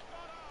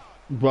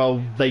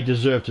 Well, they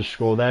deserve to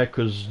score there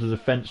because the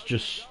defence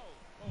just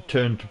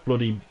turned to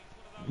bloody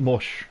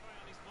mush.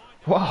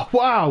 Wow,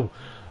 wow!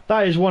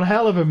 That is one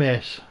hell of a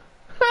miss.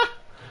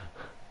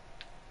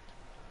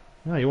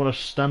 Yeah, you want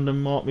to stand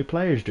and mark me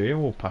players, do you?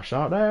 We'll pass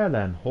out there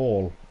then.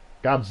 Hall.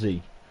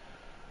 Gadzi.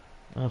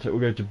 I think we'll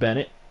go to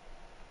Bennett.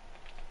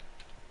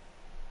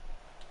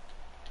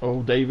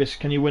 Oh, Davis,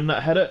 can you win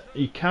that header?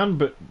 He can,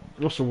 but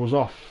Russell was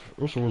off.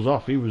 Russell was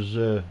off. He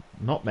was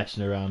not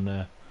messing around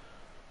there.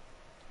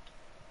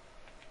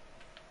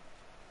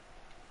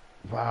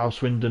 Wow,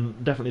 Swindon,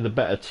 definitely the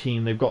better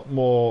team. They've got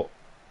more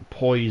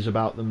poise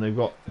about them. They've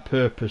got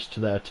purpose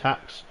to their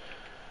attacks.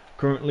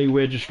 Currently,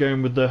 we're just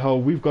going with the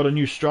whole, we've got a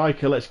new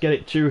striker, let's get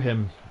it to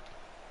him.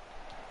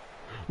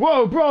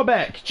 Whoa,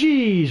 Brabeck!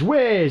 Jeez,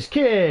 whiz,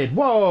 kid!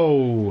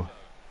 Whoa!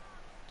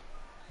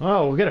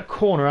 Oh, we'll get a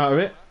corner out of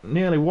it.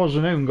 Nearly was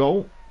an own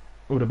goal.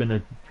 Would have been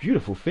a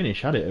beautiful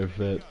finish had it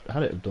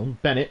have done.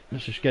 Bennett,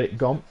 let's just get it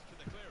gone.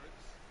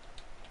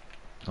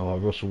 Oh,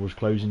 Russell was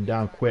closing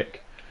down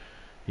quick.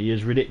 He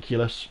is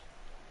ridiculous.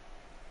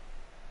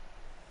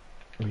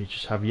 We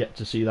just have yet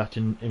to see that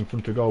in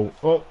front of goal.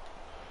 Oh,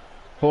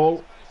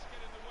 Hall.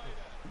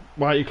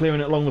 Why are you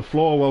clearing it along the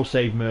floor? Well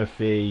saved,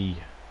 Murphy.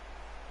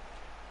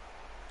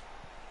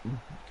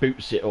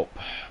 Boots it up.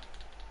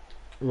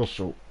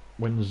 Russell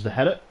wins the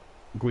header.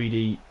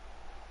 Guidi,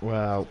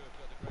 well,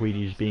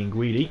 Guidi's being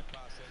Guidi.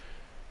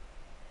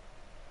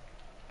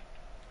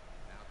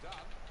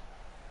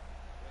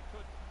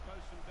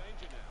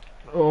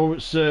 Oh,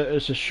 it's a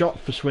shot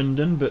for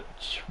Swindon, but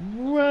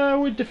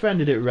well, we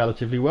defended it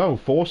relatively well.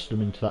 Forced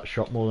them into that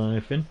shot more than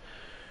anything.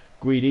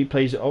 Guidi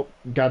plays it up.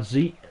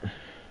 Gadzi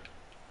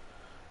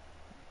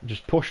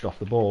just pushed off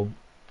the ball.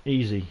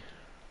 Easy.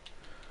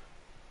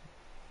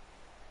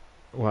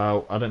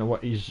 Well, I don't know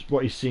what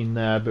he's seen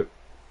there, but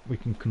we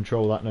can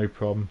control that, no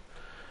problem.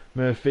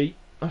 Murphy,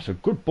 that's a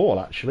good ball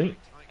actually.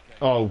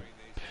 Oh,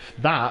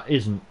 that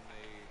isn't.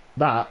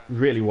 That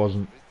really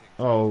wasn't.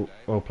 Oh,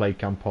 well played,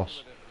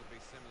 Campos.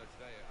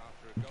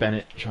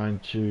 Bennett trying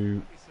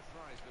to.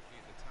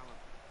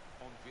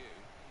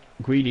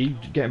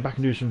 Guidi getting back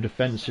and doing some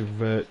defensive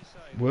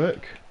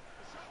work.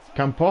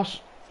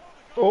 Campos.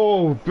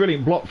 Oh,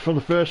 brilliant block for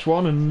the first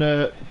one,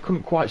 and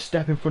couldn't quite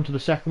step in front of the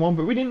second one,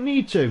 but we didn't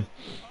need to.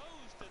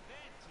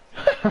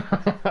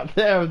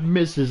 Their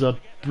misses are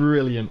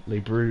brilliantly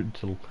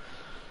brutal.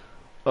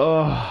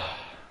 Oh,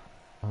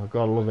 God,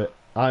 I love it.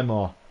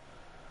 Imar.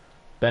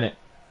 Bennett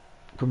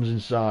comes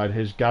inside.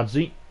 Here's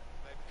Gadzi.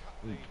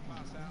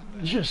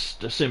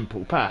 Just a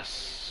simple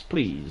pass,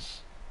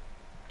 please.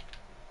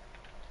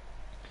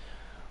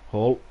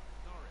 Hall.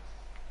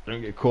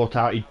 Don't get caught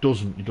out. He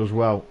doesn't. He does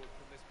well.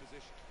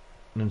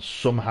 And then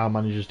somehow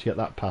manages to get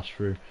that pass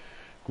through.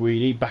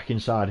 Guidi back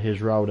inside. Here's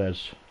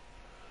Raudez.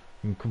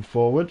 And come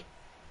forward.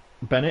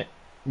 Bennett.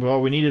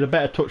 Well, we needed a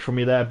better touch from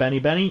you there,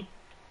 Benny.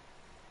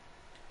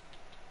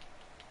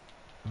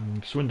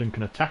 And Swindon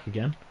can attack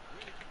again.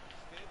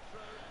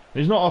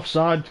 He's not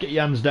offside. Get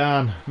your hands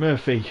down.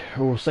 Murphy.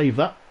 Oh, save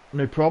that.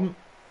 No problem.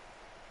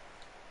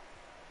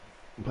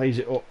 Plays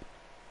it up.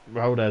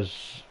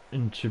 Raudez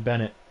into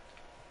Bennett.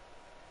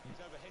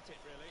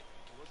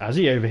 Has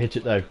he overhit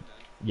it though?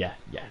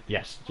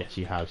 Yes,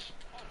 he has.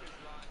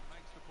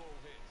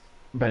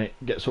 Bennett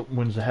gets up and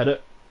wins the header.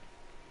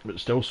 But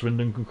still,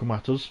 Swindon can come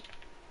at us.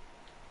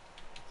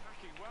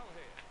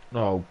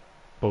 Oh,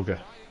 bugger.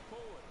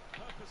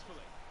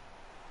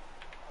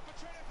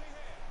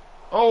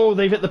 Oh,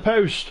 they've hit the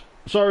post.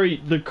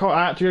 Sorry,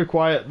 I had to go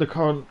quiet. The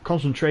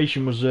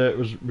concentration was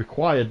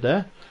required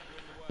there.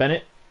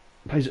 Bennett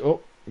plays it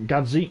up.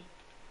 Gadzi.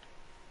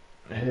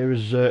 Here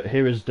is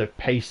the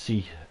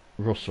pacey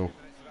Russell.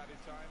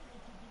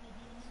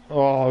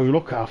 Oh,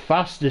 look how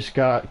fast this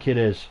kid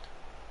is.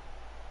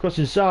 Cuts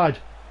inside.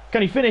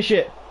 Can he finish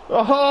it?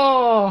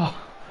 Oh,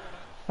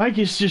 I think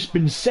it's just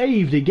been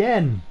saved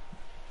again.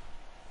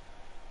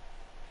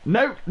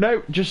 No,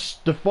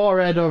 just the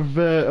forehead of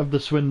the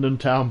Swindon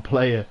Town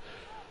player.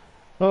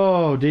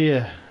 Oh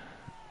dear.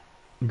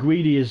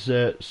 Guidi is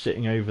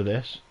sitting over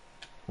this.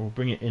 We'll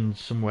bring it in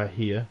somewhere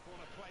here.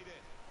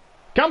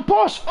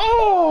 Campos!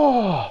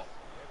 Oh!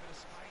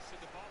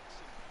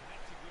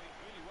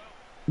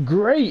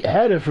 Great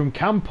header from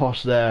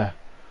Campos there.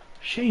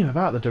 Shame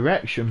about the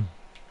direction.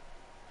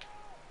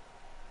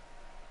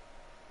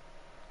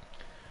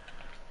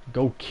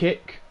 Goal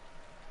kick.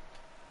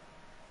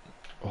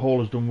 Hall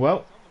has done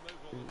well.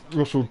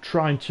 Russell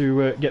trying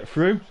to get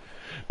through.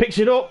 Picks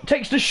it up.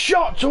 Takes the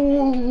shot.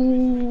 Oh,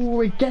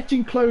 we're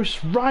getting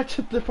close. Right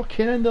at the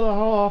fucking end of the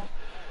half.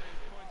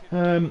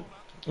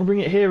 We'll bring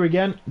it here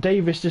again.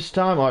 Davis this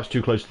time. Oh, it's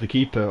too close to the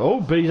keeper.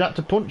 Oh, but he's had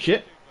to punch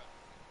it.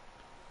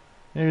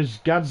 Here's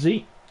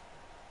Gadzi.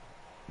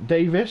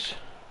 Davis.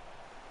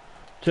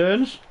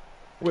 Turns.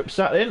 Whips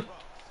that in.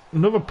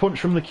 Another punch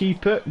from the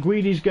keeper.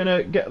 Guidi's going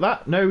to get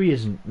that. No, he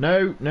isn't.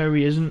 No,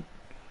 he isn't.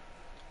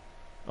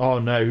 Oh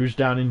no, who's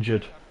down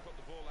injured?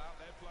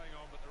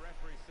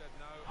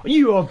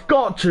 You have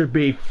got to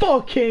be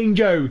fucking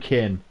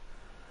joking.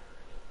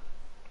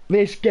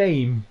 This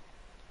game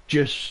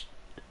just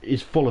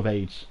is full of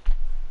AIDS.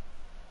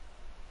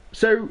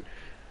 So,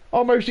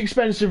 our most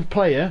expensive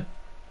player,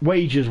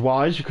 wages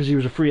wise, because he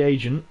was a free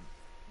agent,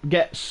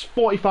 gets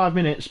 45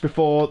 minutes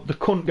before the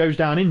cunt goes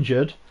down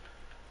injured.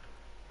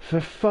 For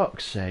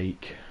fuck's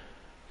sake.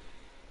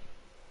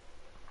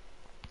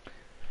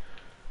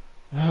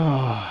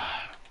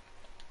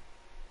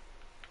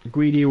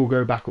 Guidi will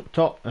go back up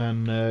top,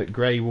 and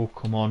Gray will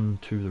come on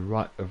to the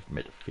right of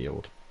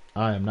midfield.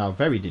 I am now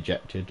very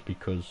dejected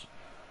because,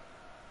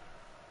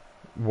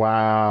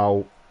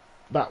 wow,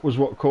 that was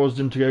what caused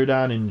him to go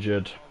down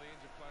injured.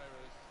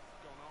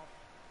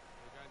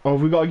 Oh,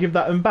 have we got to give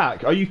that him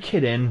back? Are you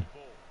kidding?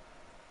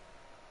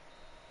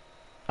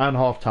 And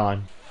half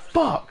time.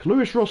 Fuck!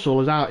 Lewis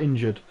Russell is out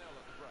injured.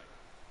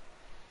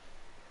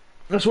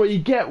 That's what you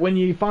get when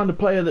you find a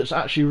player that's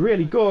actually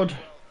really good.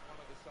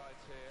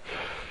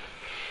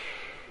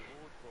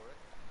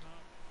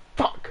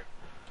 Fuck!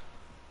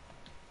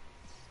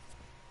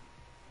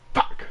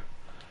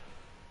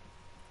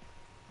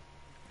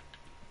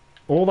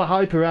 All the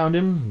hype around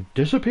him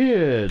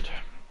disappeared.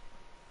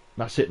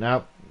 That's it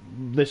now.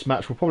 This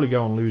match, we'll probably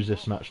go and lose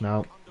this match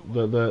now.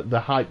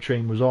 The hype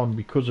train was on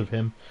because of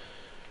him.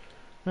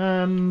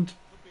 And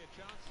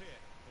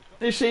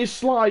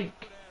it's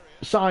like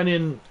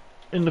signing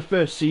in the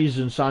first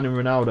season, signing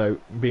Ronaldo,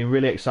 being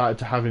really excited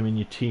to have him in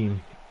your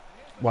team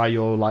while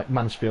you're like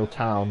Mansfield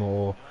Town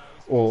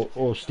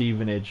or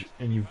Stevenage,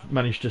 and you've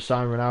managed to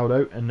sign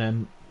Ronaldo and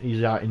then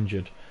he's out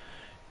injured.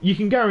 You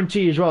can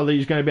guarantee as well that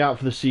he's going to be out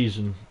for the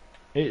season.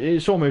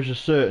 It's almost a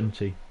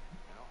certainty.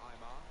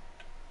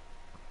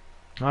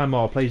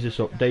 Imar plays this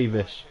up.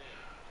 Davis.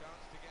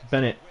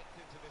 Bennett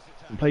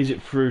plays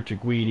it through to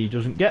Guidi.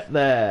 Doesn't get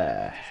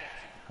there.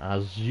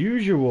 As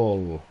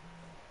usual.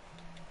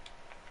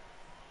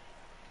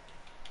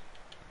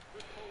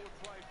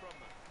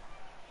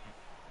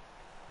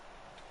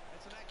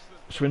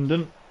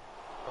 Swindon.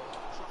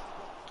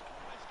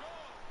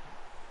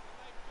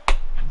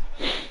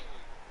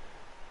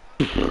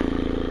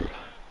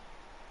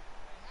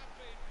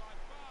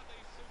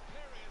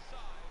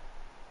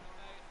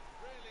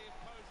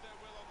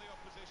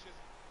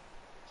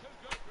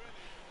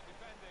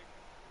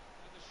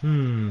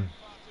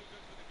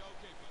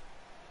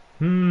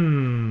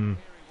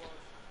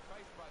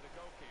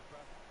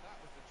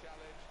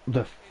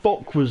 The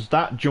fuck was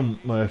that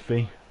jump,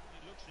 Murphy?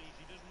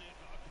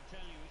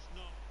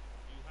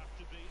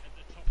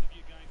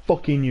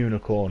 Fucking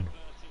unicorn.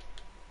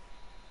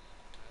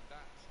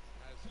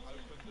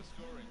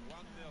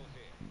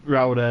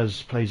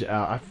 Raudez plays it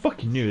out. I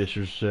fucking knew this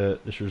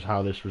was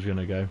how this was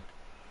gonna go.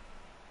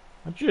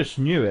 I just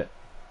knew it.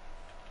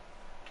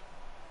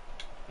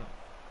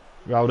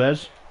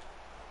 Raudez.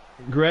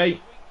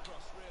 Great.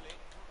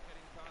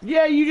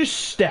 Yeah, you just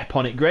step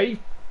on it, Gray.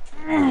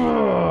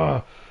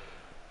 Ugh.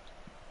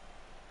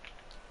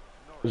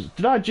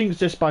 Did I jinx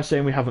this by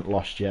saying we haven't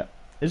lost yet?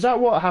 Is that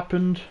what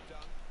happened?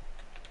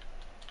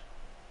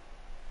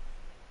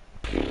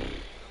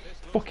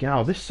 Fucking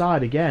hell, this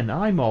side again.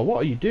 Imor,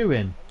 what are you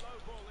doing?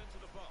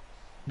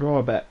 Bro,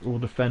 I bet we'll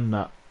defend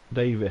that.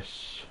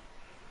 Davis.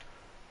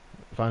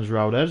 Finds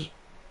Raudez.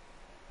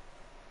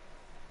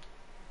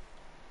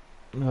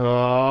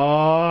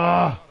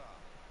 Oh.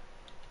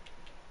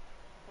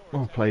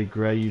 Well played,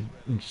 Gray. You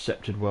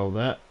intercepted well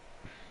there.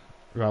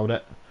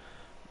 Raudez.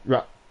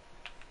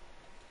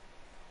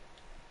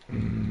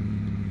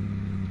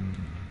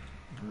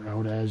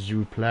 Raudez,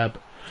 you pleb.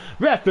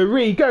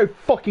 Referee, go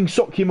fucking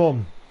suck your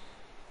mum.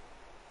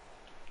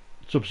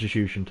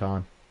 Substitution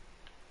time.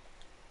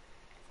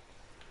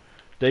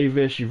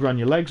 Davis, you've run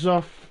your legs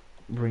off.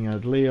 Bring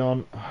out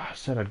Leon. Oh, I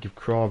said I'd give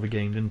Krav a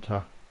game, didn't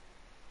I?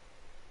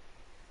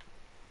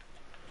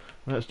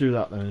 Let's do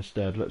that then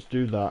instead. Let's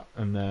do that,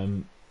 and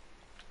then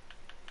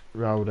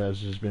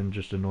Raudez has been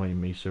just annoying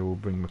me, so we'll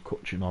bring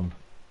McCutcheon on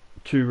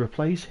to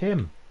replace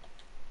him.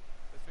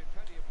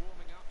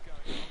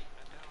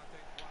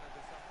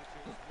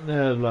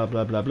 Blah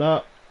blah blah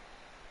blah.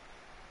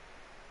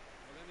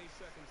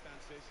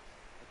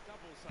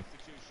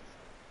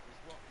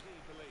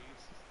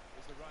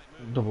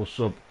 Double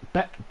sub.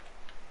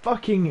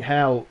 Fucking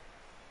hell.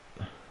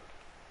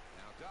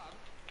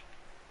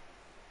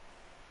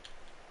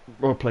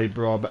 Well played,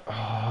 bro. But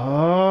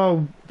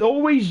oh,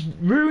 always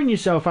ruin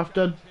yourself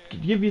after I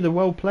give you the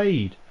well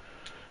played.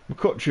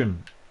 McCutcheon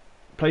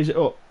plays it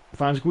up.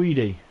 Finds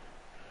Guidi.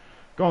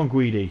 Go on,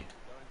 Guidi.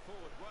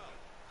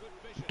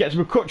 Gets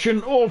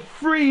McCutcheon all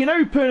free and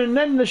open, and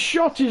then the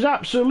shot is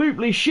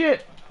absolutely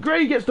shit.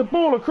 Gray gets the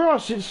ball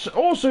across. It's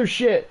also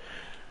shit.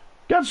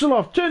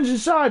 Gadsolov turns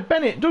inside.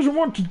 Bennett doesn't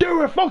want to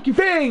do a fucking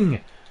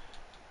thing.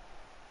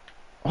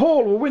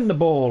 Hall will win the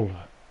ball.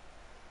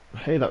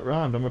 Hey, that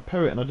rhymed. I'm a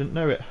poet and I didn't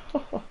know it.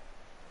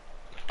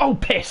 Oh,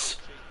 piss!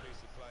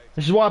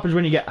 This is what happens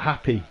when you get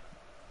happy.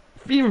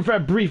 Even for a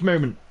brief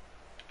moment.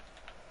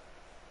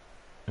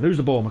 I lose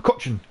the ball.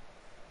 McCutcheon.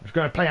 He's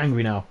going to play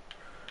angry now.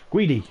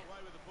 Guidi.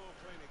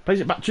 Plays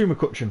it back to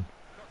McCutcheon.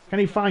 Can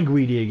he find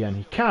Guidi again?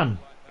 He can.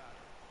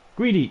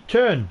 Guidi,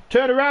 turn.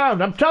 Turn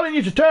around. I'm telling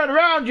you to turn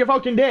around, you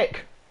fucking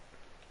dick.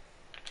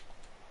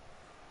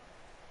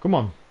 Come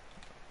on.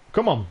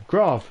 Come on.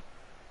 Krav.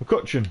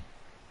 McCutcheon.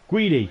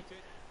 Guidi.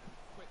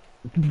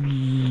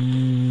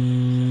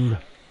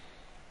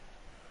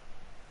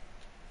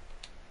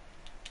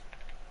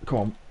 Come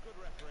on.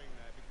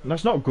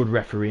 That's not good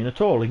refereeing at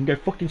all. He can go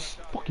fuck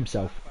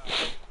himself.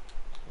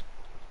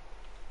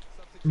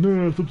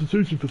 No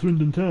substitution for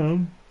Swindon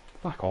Town.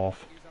 Fuck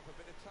off.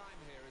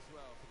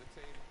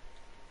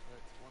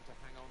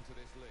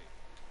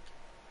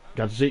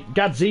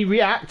 Gadzi,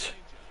 react.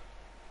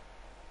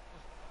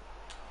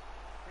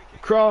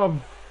 Krav.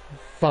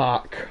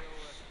 Fuck.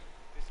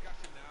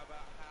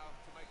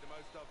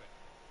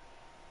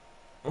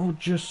 I'll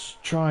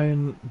just try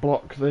and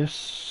block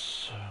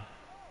this.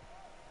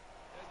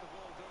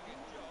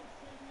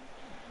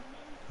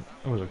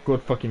 That was a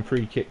good fucking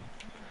free kick.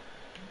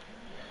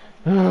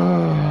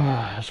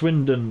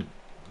 Swindon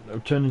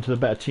turned into the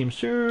better team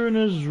soon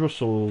as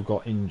Russell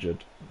got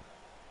injured.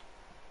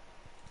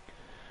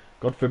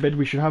 God forbid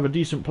we should have a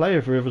decent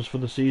player for us for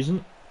the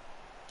season.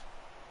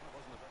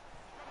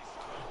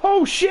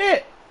 Oh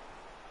shit!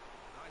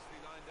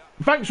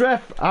 Thanks,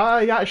 ref.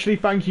 I actually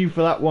thank you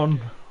for that one.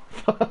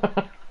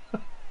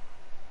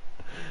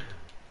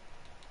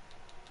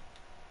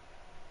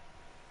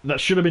 That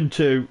should have been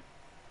two.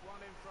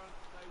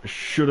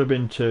 Should have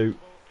been two.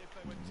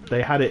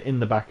 They had it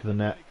in the back of the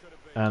net,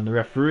 and the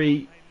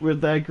referee,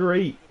 with their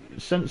great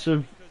sense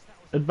of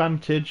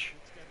advantage,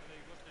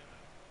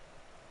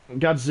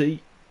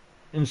 Gadzi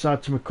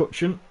inside to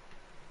McCutcheon,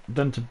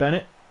 then to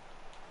Bennett,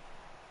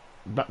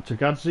 back to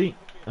Gadzi,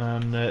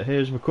 and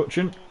here's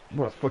McCutcheon.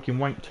 What a fucking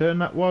wank turn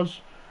that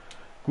was.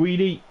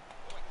 Guidi,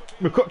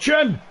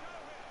 McCutcheon,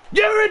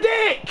 you're a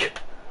dick!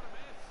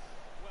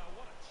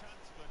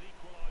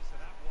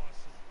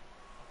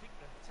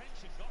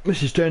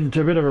 This has turned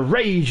into a bit of a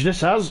rage,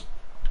 this has.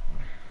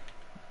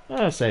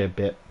 I say a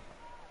bit.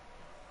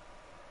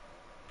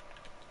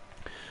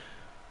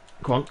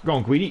 Go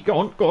on, Guidi. Go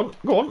on, go on,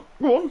 go on,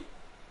 go on.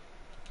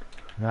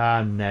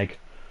 Ah, neg.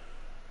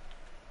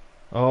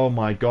 Oh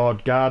my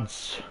god,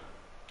 Gads.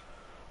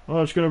 Well,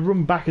 I'm just going to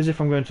run back as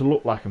if I'm going to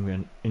look like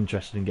I'm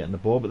interested in getting the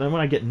ball, but then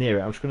when I get near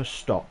it, I'm just going to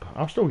stop.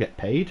 I'll still get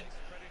paid.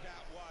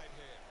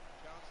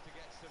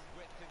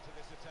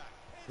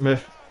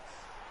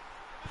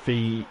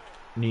 Murphy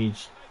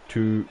needs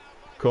to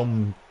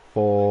come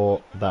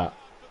for that.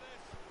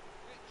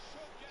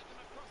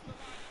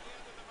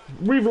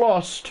 We've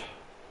lost.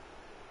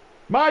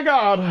 My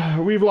God,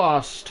 we've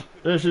lost.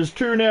 This is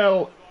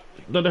 2-0.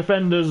 The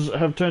defenders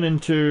have turned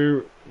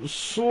into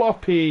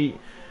sloppy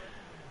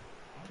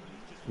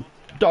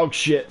dog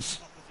shits,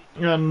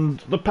 and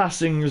the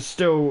passing is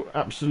still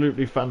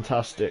absolutely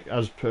fantastic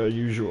as per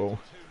usual.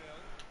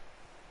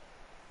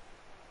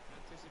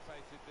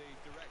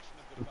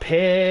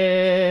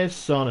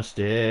 Piss on a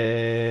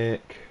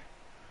stick.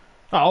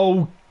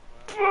 Oh,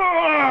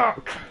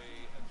 fuck!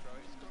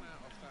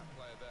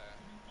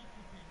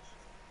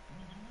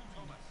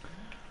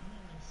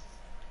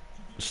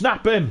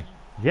 Snap him!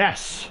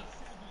 Yes!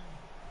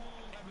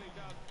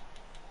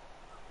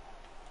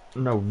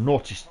 No,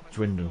 naughty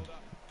Swindon.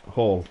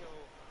 Hall.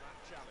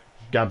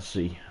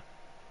 Gadsey.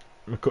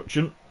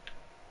 McCutcheon.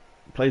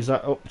 Plays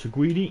that up to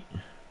Guidi.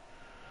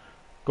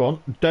 Go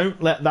on.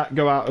 Don't let that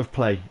go out of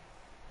play.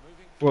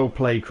 Well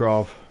played,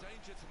 Krav.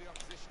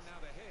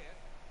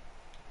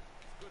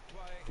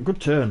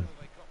 Good turn.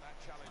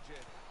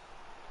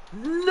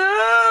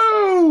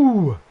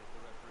 No!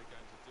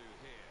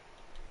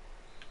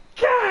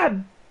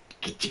 God!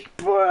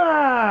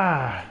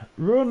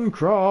 Run,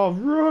 Krav,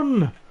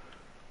 run!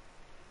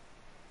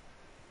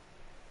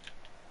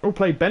 Oh,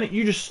 play Bennett,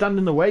 you just stand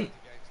in the way.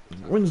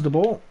 Wins the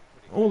ball.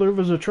 All the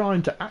others are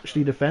trying to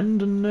actually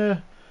defend and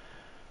they're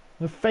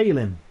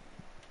failing.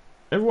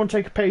 Everyone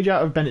take a page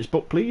out of Bennett's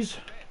book, please.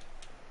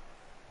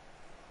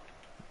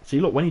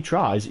 See, look, when he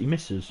tries, he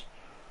misses.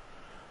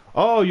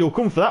 Oh, you'll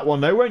come for that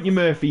one though, won't you,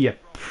 Murphy, you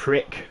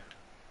prick?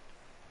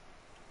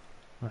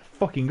 A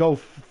fucking goal,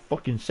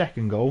 fucking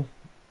second goal.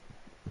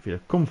 If you'd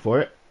have come for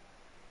it,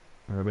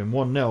 it would have been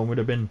 1-0 and would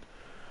have been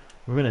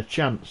within a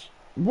chance.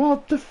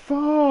 What the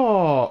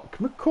fuck?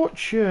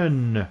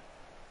 McCutcheon!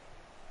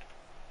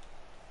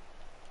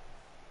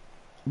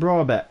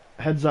 Brabet,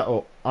 heads that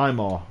up.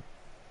 Imar.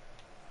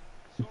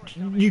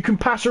 You can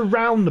pass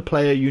around the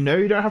player, you know.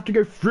 You don't have to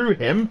go through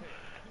him.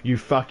 You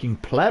fucking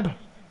pleb.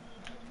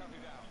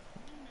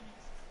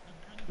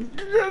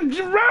 Around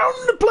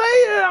the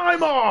player,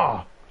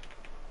 Imar!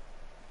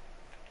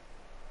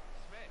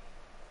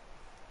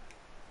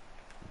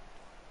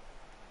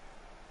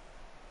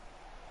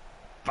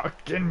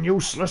 Fucking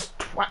useless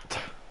twat.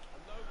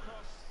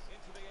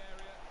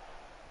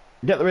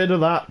 Get rid of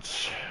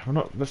that.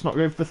 Let's not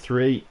go for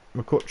 3.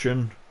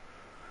 McCutcheon.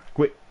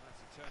 Quick.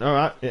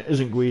 Alright, it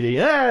isn't Guidi.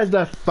 There's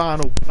the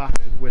final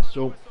bastard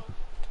whistle.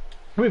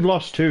 We've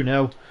lost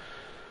 2-0.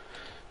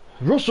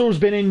 Russell's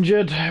been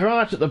injured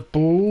right at the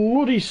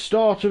bloody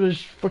start of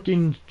his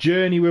fucking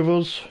journey with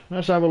us.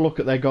 Let's have a look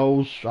at their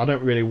goals. I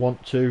don't really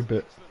want to,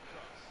 but...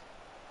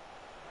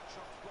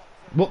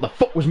 What the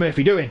fuck was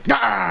Murphy doing?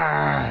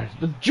 Ah!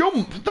 The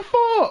jump! What the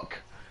fuck?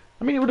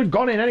 I mean, it would have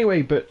gone in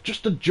anyway, but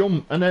just a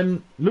jump. And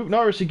then Luke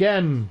Norris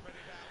again.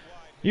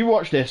 You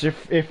watch this.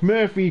 If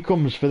Murphy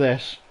comes for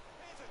this,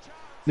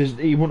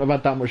 he wouldn't have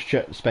had that much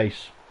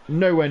space.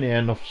 Nowhere near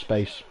enough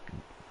space.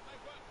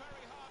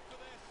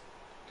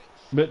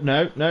 But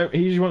no,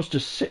 he just wants to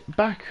sit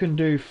back and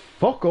do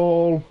fuck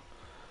all.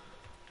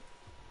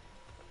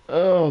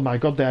 Oh my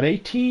god, they had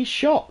 18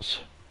 shots.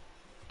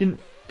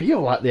 Didn't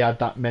feel like they had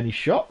that many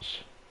shots.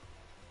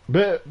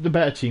 But the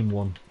better team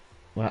won.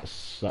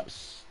 That's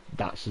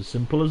as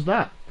simple as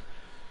that.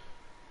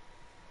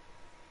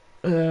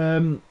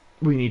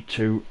 We need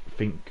to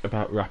think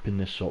about wrapping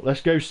this up.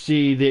 Let's go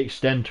see the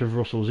extent of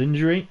Russell's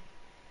injury.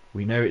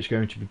 We know it's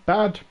going to be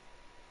bad.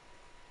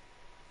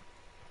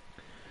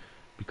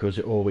 Because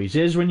it always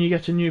is when you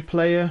get a new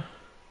player.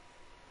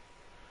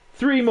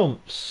 3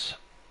 months.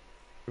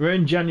 We're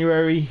in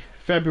January,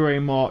 February,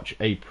 March,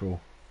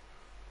 April.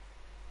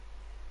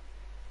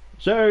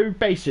 So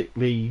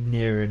basically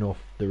near enough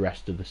the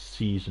rest of the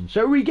season.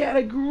 So we get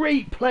a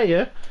great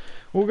player.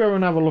 We'll go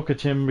and have a look at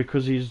him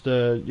because he's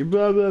the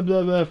blah blah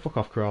blah blah. Fuck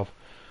off, Krav.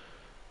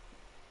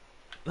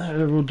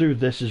 We'll do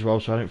this as well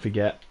so I don't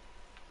forget.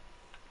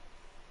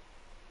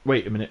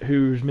 Wait a minute,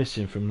 who's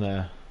missing from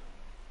there?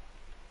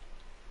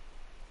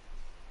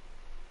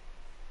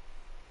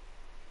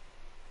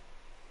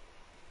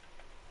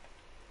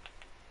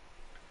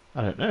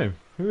 I don't know.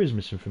 Who is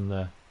missing from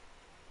there?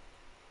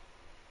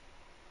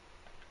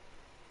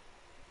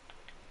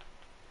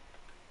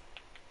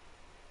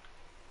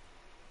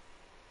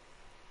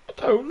 I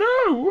don't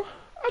know.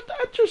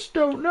 I just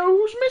don't know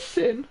who's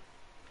missing.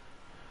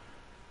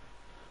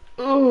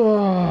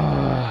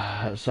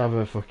 Ugh. Let's have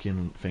a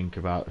fucking think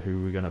about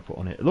who we're going to put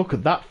on it. Look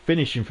at that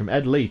finishing from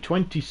Ed Lee.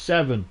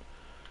 27.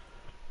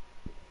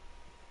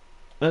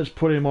 Let's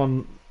put him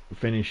on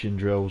finishing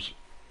drills.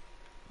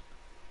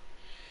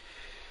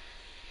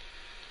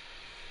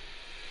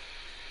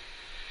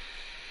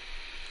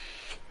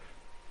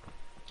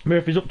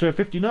 Murphy's up to a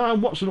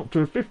 59. Watson up to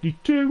a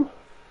 52.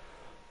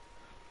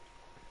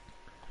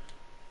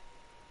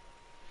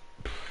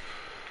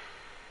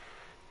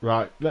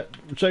 Right.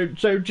 So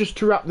just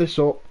to wrap this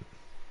up,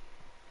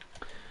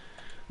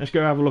 let's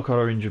go have a look at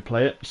our injured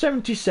player.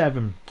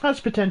 77 has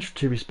potential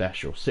to be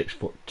special.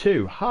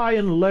 6'2", high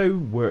and low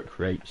work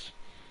rates.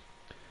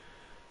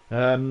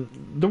 The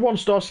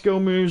 1-star skill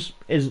moves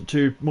isn't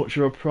too much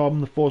of a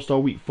problem. The 4-star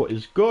weak foot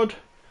is good.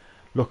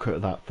 Look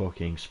at that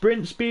fucking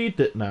sprint speed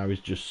that now is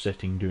just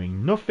sitting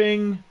doing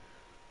nothing.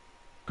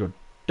 God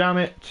damn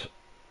it.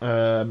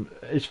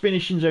 His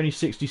finishing's only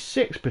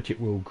 66, but it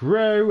will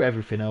grow.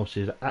 Everything else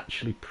is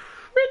actually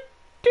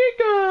pretty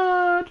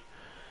good.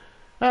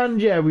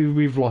 And yeah,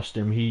 we've lost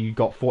him. He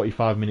got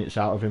 45 minutes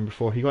out of him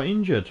before he got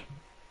injured.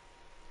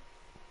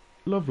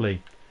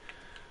 Lovely.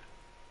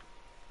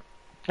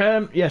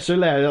 Yeah, so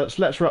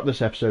let's wrap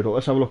this episode up.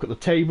 Let's have a look at the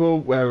table.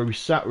 Where are we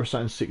sat? We're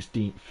sat in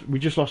 16th. We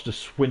just lost to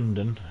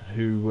Swindon,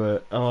 who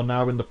are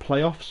now in the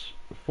playoffs.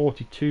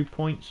 42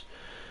 points.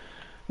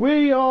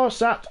 We are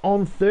sat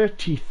on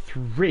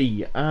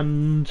 33,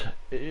 and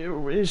it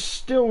is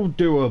still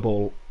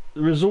doable.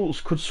 The results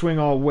could swing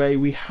our way.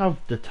 We have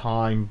the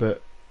time,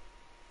 but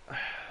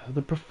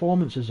the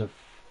performances are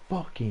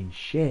fucking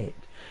shit.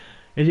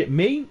 Is it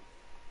me?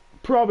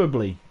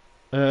 Probably.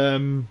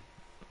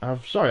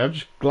 I've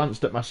just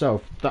glanced at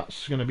myself.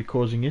 That's going to be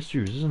causing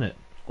issues, isn't it?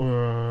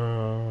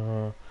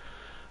 A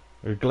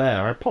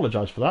glare. I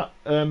apologise for that.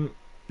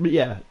 But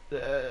yeah,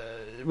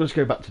 let's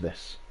go back to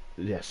this.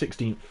 Yeah,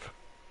 16th.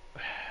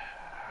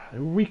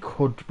 We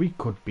could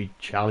be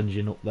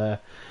challenging up there.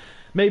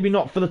 Maybe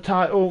not for the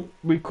title.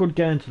 We could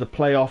get into the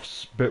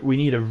playoffs, but we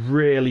need a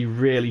really,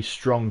 really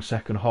strong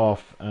second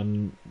half,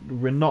 and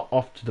we're not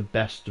off to the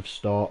best of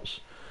starts.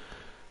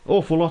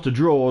 Awful lot of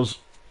draws.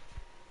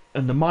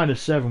 And the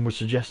 -7 would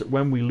suggest that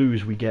when we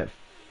lose, we get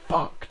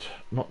fucked,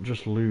 not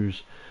just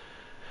lose.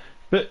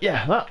 But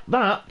yeah,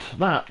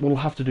 that will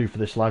have to do for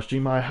this live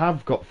stream. I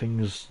have got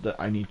things that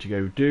I need to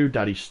go do,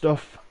 daddy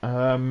stuff.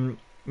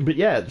 But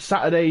yeah,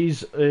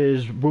 Saturdays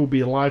will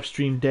be a live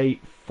stream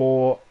date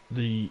for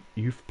the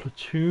youth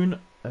platoon,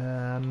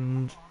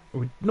 and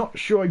we're not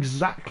sure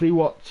exactly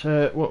what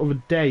other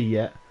day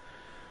yet.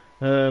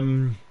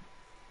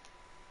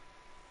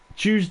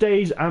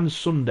 Tuesdays and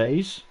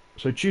Sundays.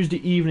 So Tuesday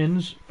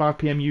evenings, 5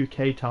 PM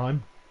UK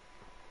time.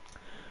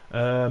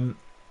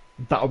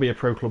 That'll be a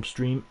Pro Club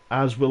stream,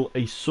 as will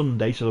a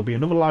Sunday. So there'll be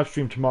another live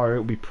stream tomorrow.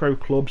 It'll be Pro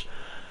Clubs,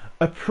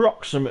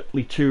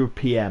 approximately 2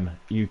 PM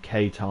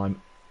UK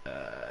time.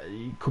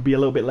 It could be a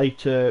little bit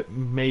later,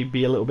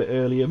 maybe a little bit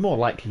earlier, more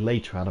likely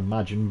later, I'd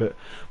imagine. But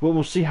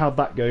we'll see how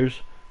that goes.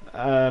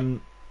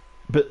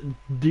 But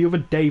the other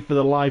day for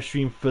the live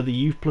stream for the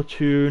youth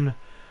platoon,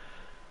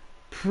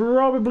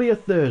 probably a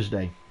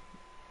Thursday.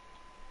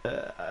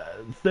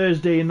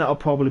 Thursday, and that'll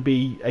probably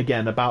be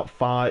again about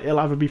 5. It'll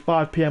either be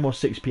 5 PM or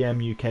 6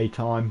 PM UK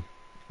time,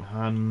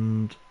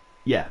 and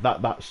yeah,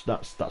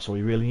 that's all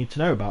you really need to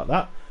know about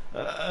that.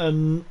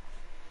 And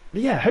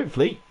yeah,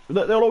 hopefully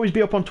they'll always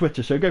be up on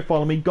Twitter, so go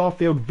follow me,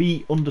 Garfield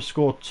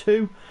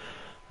V_2.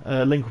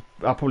 Link,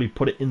 I'll probably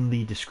put it in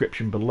the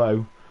description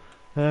below.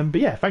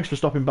 But yeah, thanks for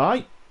stopping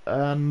by,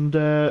 and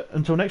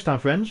until next time,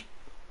 friends.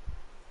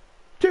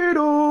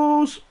 Toodles.